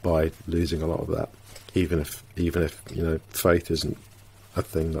lost a lot by losing a lot of that, even if you know, faith isn't a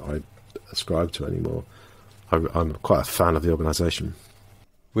thing that I ascribe to anymore. I'm quite a fan of the organisation.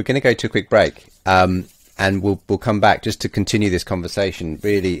 We're going to go to a quick break, and we'll come back just to continue this conversation.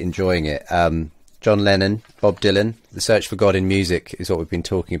 Really enjoying it. John Lennon, Bob Dylan, the search for God in music is what we've been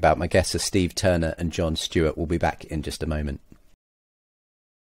talking about. My guests are Steve Turner and Jon Stewart. We'll be back in just a moment.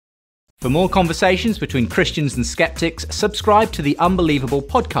 For more conversations between Christians and skeptics, subscribe to the Unbelievable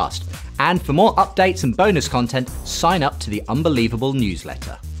podcast. And for more updates and bonus content, sign up to the Unbelievable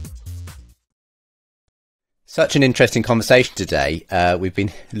newsletter. Such an interesting conversation today. We've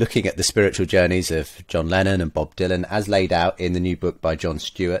been looking at the spiritual journeys of John Lennon and Bob Dylan as laid out in the new book by Jon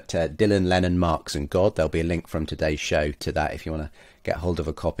Stewart, Dylan, Lennon, Marx God. There'll be a link from today's show to that if you want to get hold of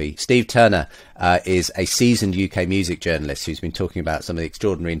a copy. Steve Turner is a seasoned UK music journalist who's been talking about some of the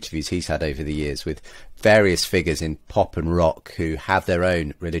extraordinary interviews he's had over the years with various figures in pop and rock who have their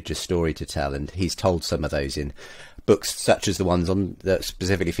own religious story to tell, and he's told some of those in books such as the ones that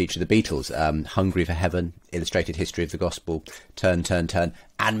specifically feature the Beatles, Hungry for Heaven, Illustrated History of the Gospel, Turn, Turn, Turn,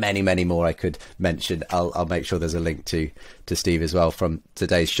 and many, many more I could mention. I'll make sure there's a link to Steve as well from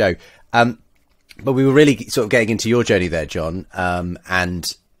today's show. But we were really sort of getting into your journey there, John,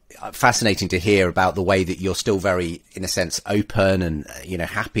 and fascinating to hear about the way that you're still very, in a sense, open and, you know,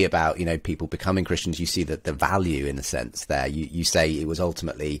 happy about, you know, people becoming Christians. You see that the value, in a sense, there. You say it was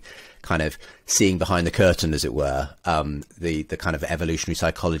ultimately kind of seeing behind the curtain, as it were, the kind of evolutionary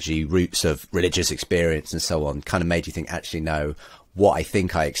psychology roots of religious experience and so on kind of made you think, actually, no, what I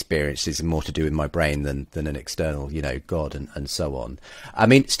think I experience is more to do with my brain than an external, you know, God and so on. I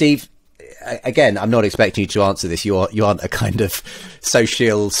mean, Steve, again, I'm not expecting you to answer this. You aren't a kind of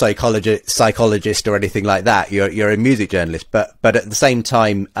social psychologist or anything like that. You're a music journalist, but at the same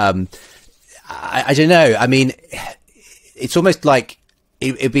time, I don't know. I mean, it's almost like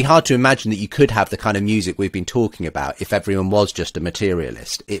it'd be hard to imagine that you could have the kind of music we've been talking about if everyone was just a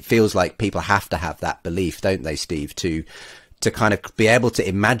materialist. It feels like people have to have that belief, don't they, Steve, to kind of be able to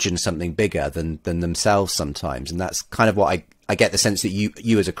imagine something bigger than themselves sometimes. And that's kind of what I get the sense that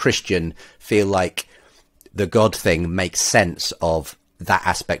you as a Christian feel like the God thing makes sense of that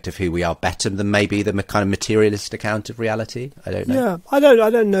aspect of who we are better than maybe the kind of materialist account of reality. I don't know. Yeah, I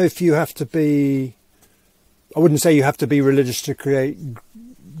don't know if you have to be, I wouldn't say you have to be religious to create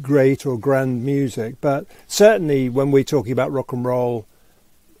great or grand music, but certainly when we're talking about rock and roll,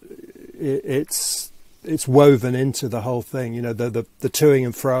 it's woven into the whole thing. You know, the toing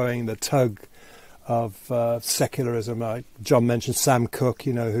and froing, the tug of secularism. Like John mentioned Sam Cooke,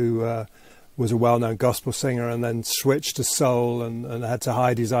 you know, who was a well-known gospel singer and then switched to soul and had to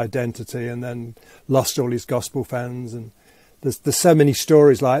hide his identity and then lost all his gospel fans. And there's so many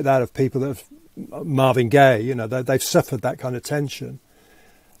stories like that of people that have, Marvin Gaye, you know, they've suffered that kind of tension.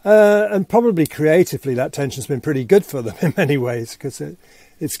 And probably creatively that tension's been pretty good for them in many ways, because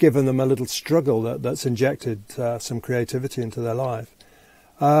it's given them a little struggle that's injected some creativity into their life.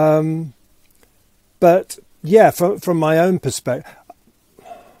 But yeah, from my own perspective,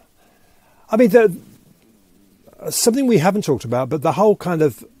 I mean, something we haven't talked about, but the whole kind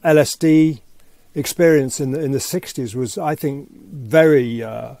of LSD experience in the 60s was, I think, very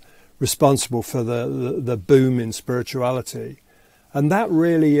responsible for the boom in spirituality. And that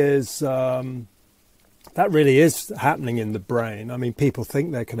really is happening in the brain. I mean, people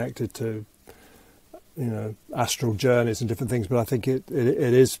think they're connected to, you know, astral journeys and different things, but I think it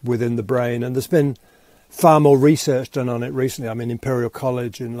is within the brain. And there's been far more research done on it recently. I mean, Imperial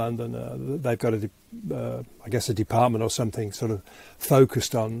College in London, they've got I guess a department or something sort of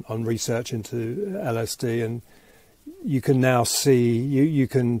focused on research into LSD, and you can now see, you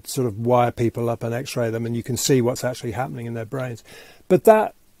can sort of wire people up and x-ray them, and you can see what's actually happening in their brains. But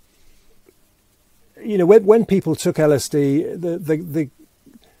that, you know, when people took LSD,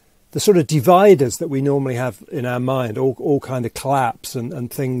 the sort of dividers that we normally have in our mind all kind of collapse and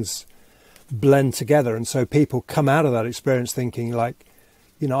things blend together. And so people come out of that experience thinking like,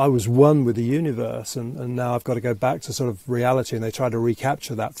 you know, I was one with the universe and now I've got to go back to sort of reality, and they try to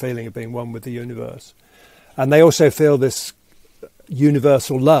recapture that feeling of being one with the universe. And they also feel this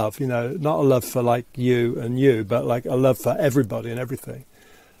universal love, you know, not a love for like you, but like a love for everybody and everything.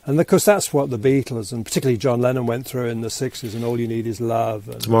 And of course, that's what the Beatles and particularly John Lennon went through in the 60s, and All You Need Is Love.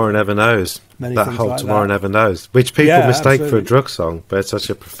 And Tomorrow Never Knows. That whole like Tomorrow Never Knows, which people mistake for a drug song, but it's such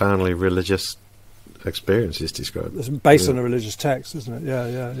a profoundly religious experience is described. It's based on a religious text, isn't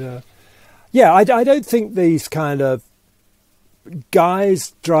it? Yeah, I don't think these kind of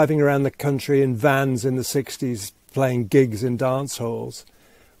guys driving around the country in vans in the 60s playing gigs in dance halls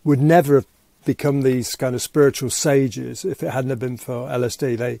would never have become these kind of spiritual sages if it hadn't have been for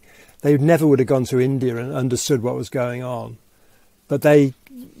LSD. They never would have gone to India and understood what was going on. But they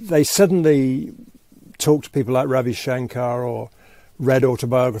suddenly talked to people like Ravi Shankar or read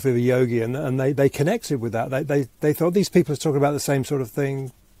Autobiography of a Yogi, and they connected with that. They thought these people are talking about the same sort of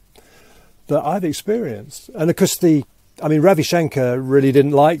thing that I've experienced. And of course Ravi Shankar really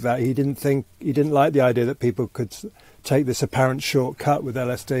didn't like that. He didn't like the idea that people could take this apparent shortcut with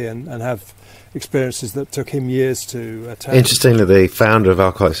LSD and have experiences that took him years to attain. Interestingly, the founder of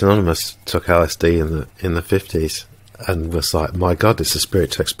Alcoholics Anonymous took LSD in the 50s and was like, my God, it's a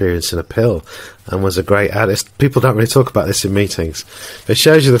spiritual experience in a pill, and was a great addict. People don't really talk about this in meetings. It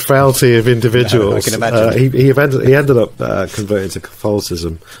shows you the frailty of individuals. No, I can imagine. He ended up converting to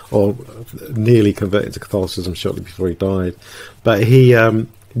Catholicism, or nearly converting to Catholicism shortly before he died. But he,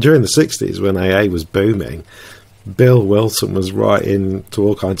 during the 60s, when AA was booming, Bill Wilson was writing to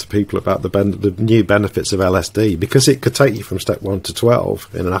all kinds of people about the new benefits of LSD, because it could take you from step 1 to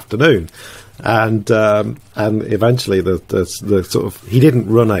 12 in an afternoon. And eventually the sort of, he didn't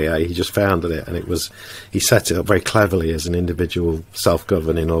run AA, he just founded it, and he set it up very cleverly as an individual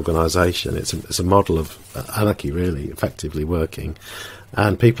self-governing organisation. It's a model of anarchy, really, effectively working.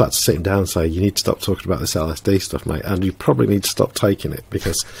 And people had to sit him down and say, you need to stop talking about this LSD stuff, mate, and you probably need to stop taking it,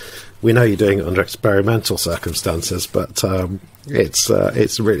 because we know you're doing it under experimental circumstances, but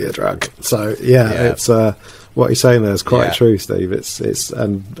it's really a drug. So it's what you're saying there is quite true, Steve. It's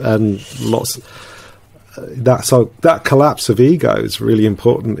and lots. that collapse of ego is really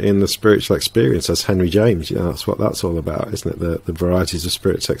important in the spiritual experience. As Henry James, that's what that's all about, isn't it? The varieties of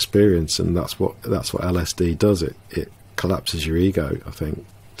spiritual experience, and that's what LSD does. It collapses your ego, I think,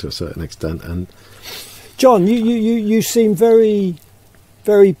 to a certain extent. And John, you seem very,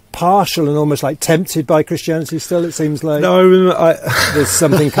 very partial and almost like tempted by Christianity still. It seems like there's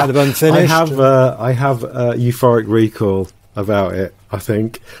something kind of unfinished. I have euphoric recall about it. I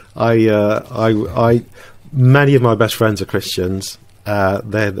think many of my best friends are Christians.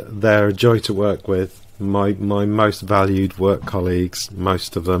 They're a joy to work with. My most valued work colleagues,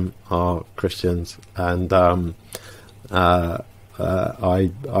 most of them are Christians, and I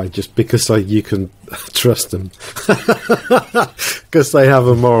just because you can trust them because they have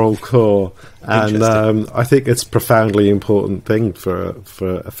a moral core, and I think it's a profoundly important thing for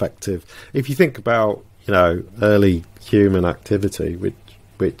effective. If you think about early human activity,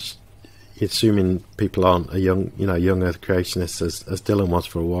 which assuming people aren't young earth creationists as Dylan was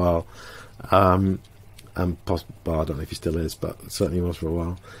for a while, and I don't know if he still is, but certainly was for a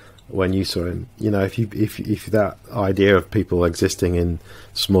while when you saw him. If that idea of people existing in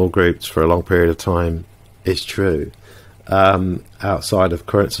small groups for a long period of time is true, outside of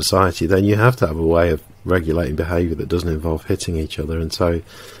current society, then you have to have a way of regulating behaviour that doesn't involve hitting each other. And so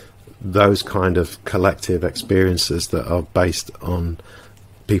those kind of collective experiences that are based on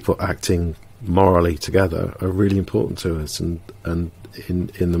people acting morally together are really important to us. And in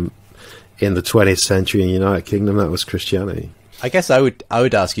the 20th century in the United Kingdom, that was Christianity. I guess I would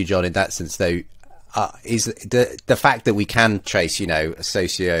ask you, John, in that sense, though, is the fact that we can trace,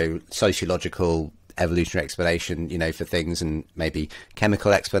 a sociological evolutionary explanation, for things, and maybe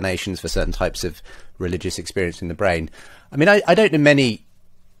chemical explanations for certain types of religious experience in the brain. I mean, I don't know many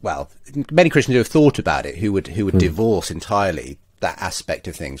Christians who have thought about it who would divorce entirely that aspect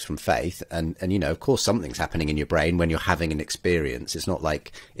of things from faith, and of course something's happening in your brain when you're having an experience. It's not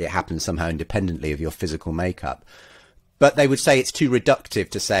like it happens somehow independently of your physical makeup. But they would say it's too reductive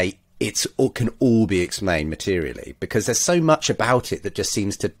to say can all be explained materially, because there's so much about it that just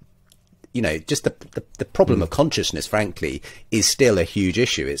seems to, just the problem of consciousness, frankly, is still a huge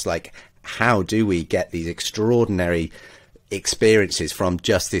issue. It's like, how do we get these extraordinary experiences from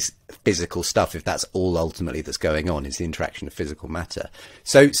just this physical stuff, if that's all ultimately that's going on, is the interaction of physical matter?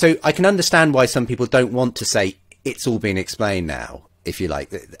 So I can understand why some people don't want to say it's all been explained now, if you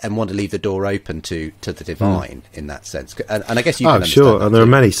like, and want to leave the door open to the divine in that sense. And I guess you can understand sure. that And there too.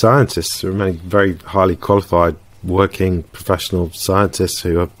 are many scientists, there are many very highly qualified working professional scientists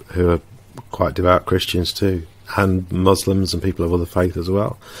who are quite devout Christians too, and Muslims and people of other faith as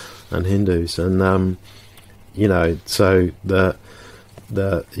well, and Hindus. And so I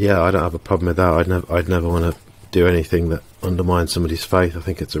don't have a problem with that. I'd never want to do anything that undermines somebody's faith. I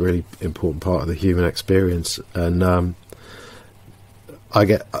think it's a really important part of the human experience. And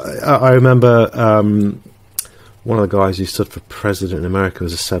I remember one of the guys who stood for president in America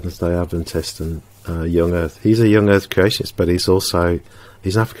was a Seventh-day Adventist and young Earth. He's a young Earth creationist, but he's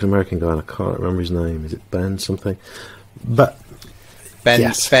an African American guy, and I can't remember his name. Is it Ben something? But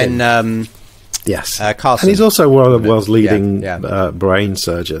Yes. And Carson. he's also one of the world's leading brain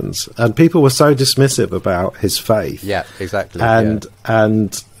surgeons. And people were so dismissive about his faith. Yeah, exactly.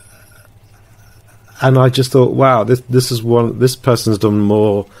 And I just thought, wow, this person's done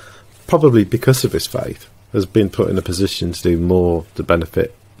more, probably because of his faith, has been put in a position to do more to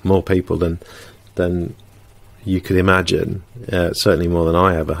benefit more people than you could imagine. Certainly more than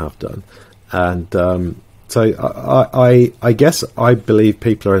I ever have done. And so I guess I believe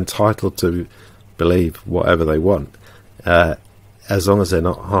people are entitled to believe whatever they want, as long as they're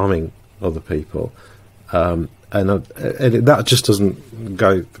not harming other people. And that just doesn't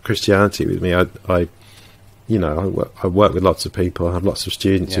go for Christianity with me. I work with lots of people. I have lots of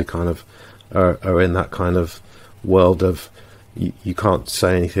students who kind of are in that kind of world of you can't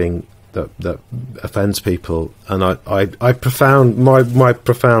say anything that offends people. And my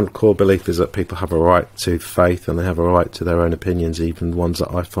profound core belief is that people have a right to faith, and they have a right to their own opinions, even ones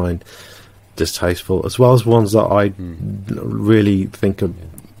that I find distasteful, as well as ones that I really think are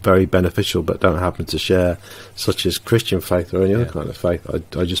very beneficial but don't happen to share, such as Christian faith or any other kind of faith.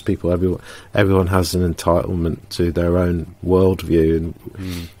 Everyone has an entitlement to their own worldview,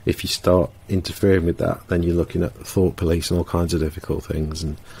 and if you start interfering with that, then you're looking at thought police and all kinds of difficult things,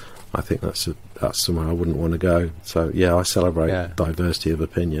 and I think that's somewhere I wouldn't want to go. So I celebrate diversity of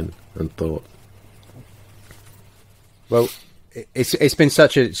opinion and thought. Well, it's been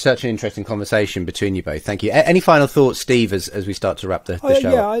such an interesting conversation between you both. Thank you. Any final thoughts, Steve, as we start to wrap the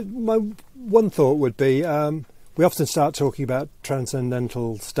show up? My one thought would be, we often start talking about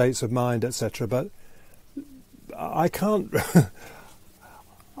transcendental states of mind, etc., but I can't.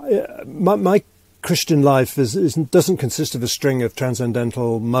 My Christian life doesn't consist of a string of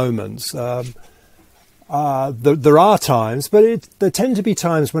transcendental moments. There are times, but there tend to be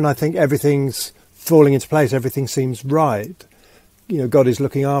times when I think everything's falling into place, everything seems right. God is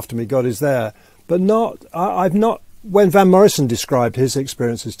looking after me, God is there. But I've not, when Van Morrison described his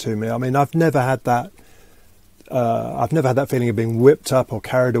experiences to me, I mean, I've never had that feeling of being whipped up or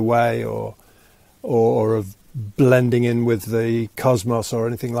carried away or of blending in with the cosmos or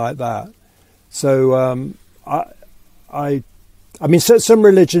anything like that. So I mean, some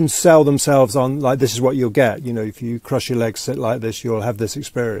religions sell themselves on, like, this is what you'll get. If you cross your legs, sit like this, you'll have this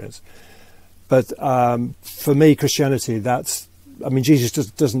experience. But for me, Christianity, Jesus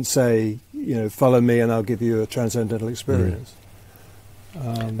just doesn't say, follow me and I'll give you a transcendental experience.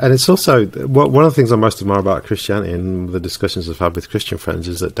 And it's also one of the things I most admire about Christianity and the discussions I've had with Christian friends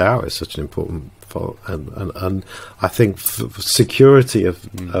is that doubt is such an important fault, and I think security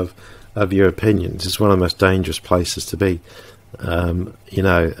of your opinions is one of the most dangerous places to be. And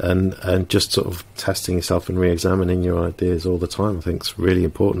just sort of testing yourself and re-examining your ideas all the time, I think is really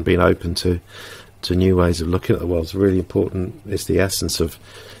important. Being open to new ways of looking at the world is really important. It's the essence of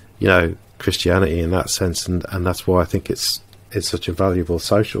Christianity in that sense, and that's why I think it's such a valuable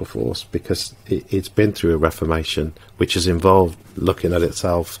social force, because it's been through a reformation which has involved looking at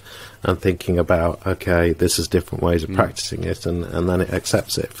itself and thinking about, okay, this is different ways of practicing it, and then it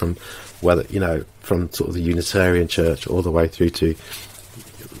accepts it from from sort of the Unitarian Church all the way through to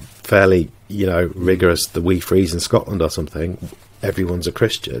fairly rigorous, the Wee Frees in Scotland or something. Everyone's a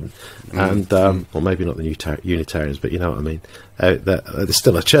Christian, and or maybe not the Unitarians, but you know what I mean. There's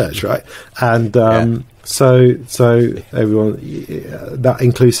still a church, right? And so everyone, that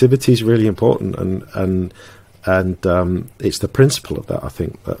inclusivity is really important, and it's the principle of that, I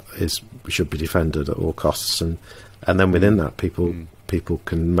think, that should be defended at all costs, and then within that, people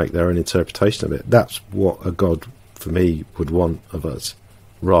can make their own interpretation of it. That's what a God, for me, would want of us,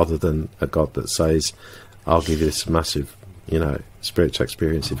 rather than a God that says, "I'll give you this massive, spiritual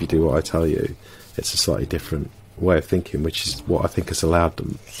experience if you do what I tell you." It's a slightly different way of thinking, which is what I think has allowed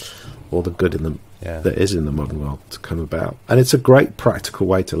them all the good in them that is in the modern world to come about. And it's a great practical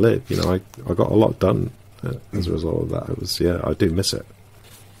way to live. I got a lot done as a result of that. It was, I do miss it.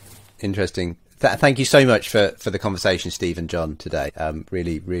 Interesting. Thank you so much for the conversation, Steve and Jon, today.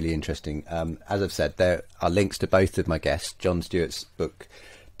 Really, really interesting. As I've said, there are links to both of my guests, Jon Stewart's book,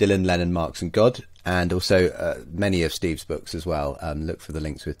 Dylan, Lennon, Marx God, and also many of Steve's books as well. Look for the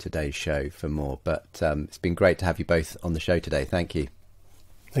links with today's show for more. But it's been great to have you both on the show today. Thank you.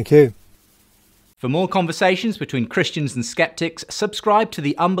 Thank you. For more conversations between Christians and skeptics, subscribe to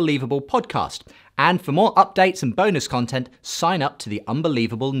the Unbelievable podcast. And for more updates and bonus content, sign up to the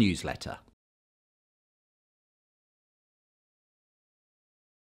Unbelievable newsletter.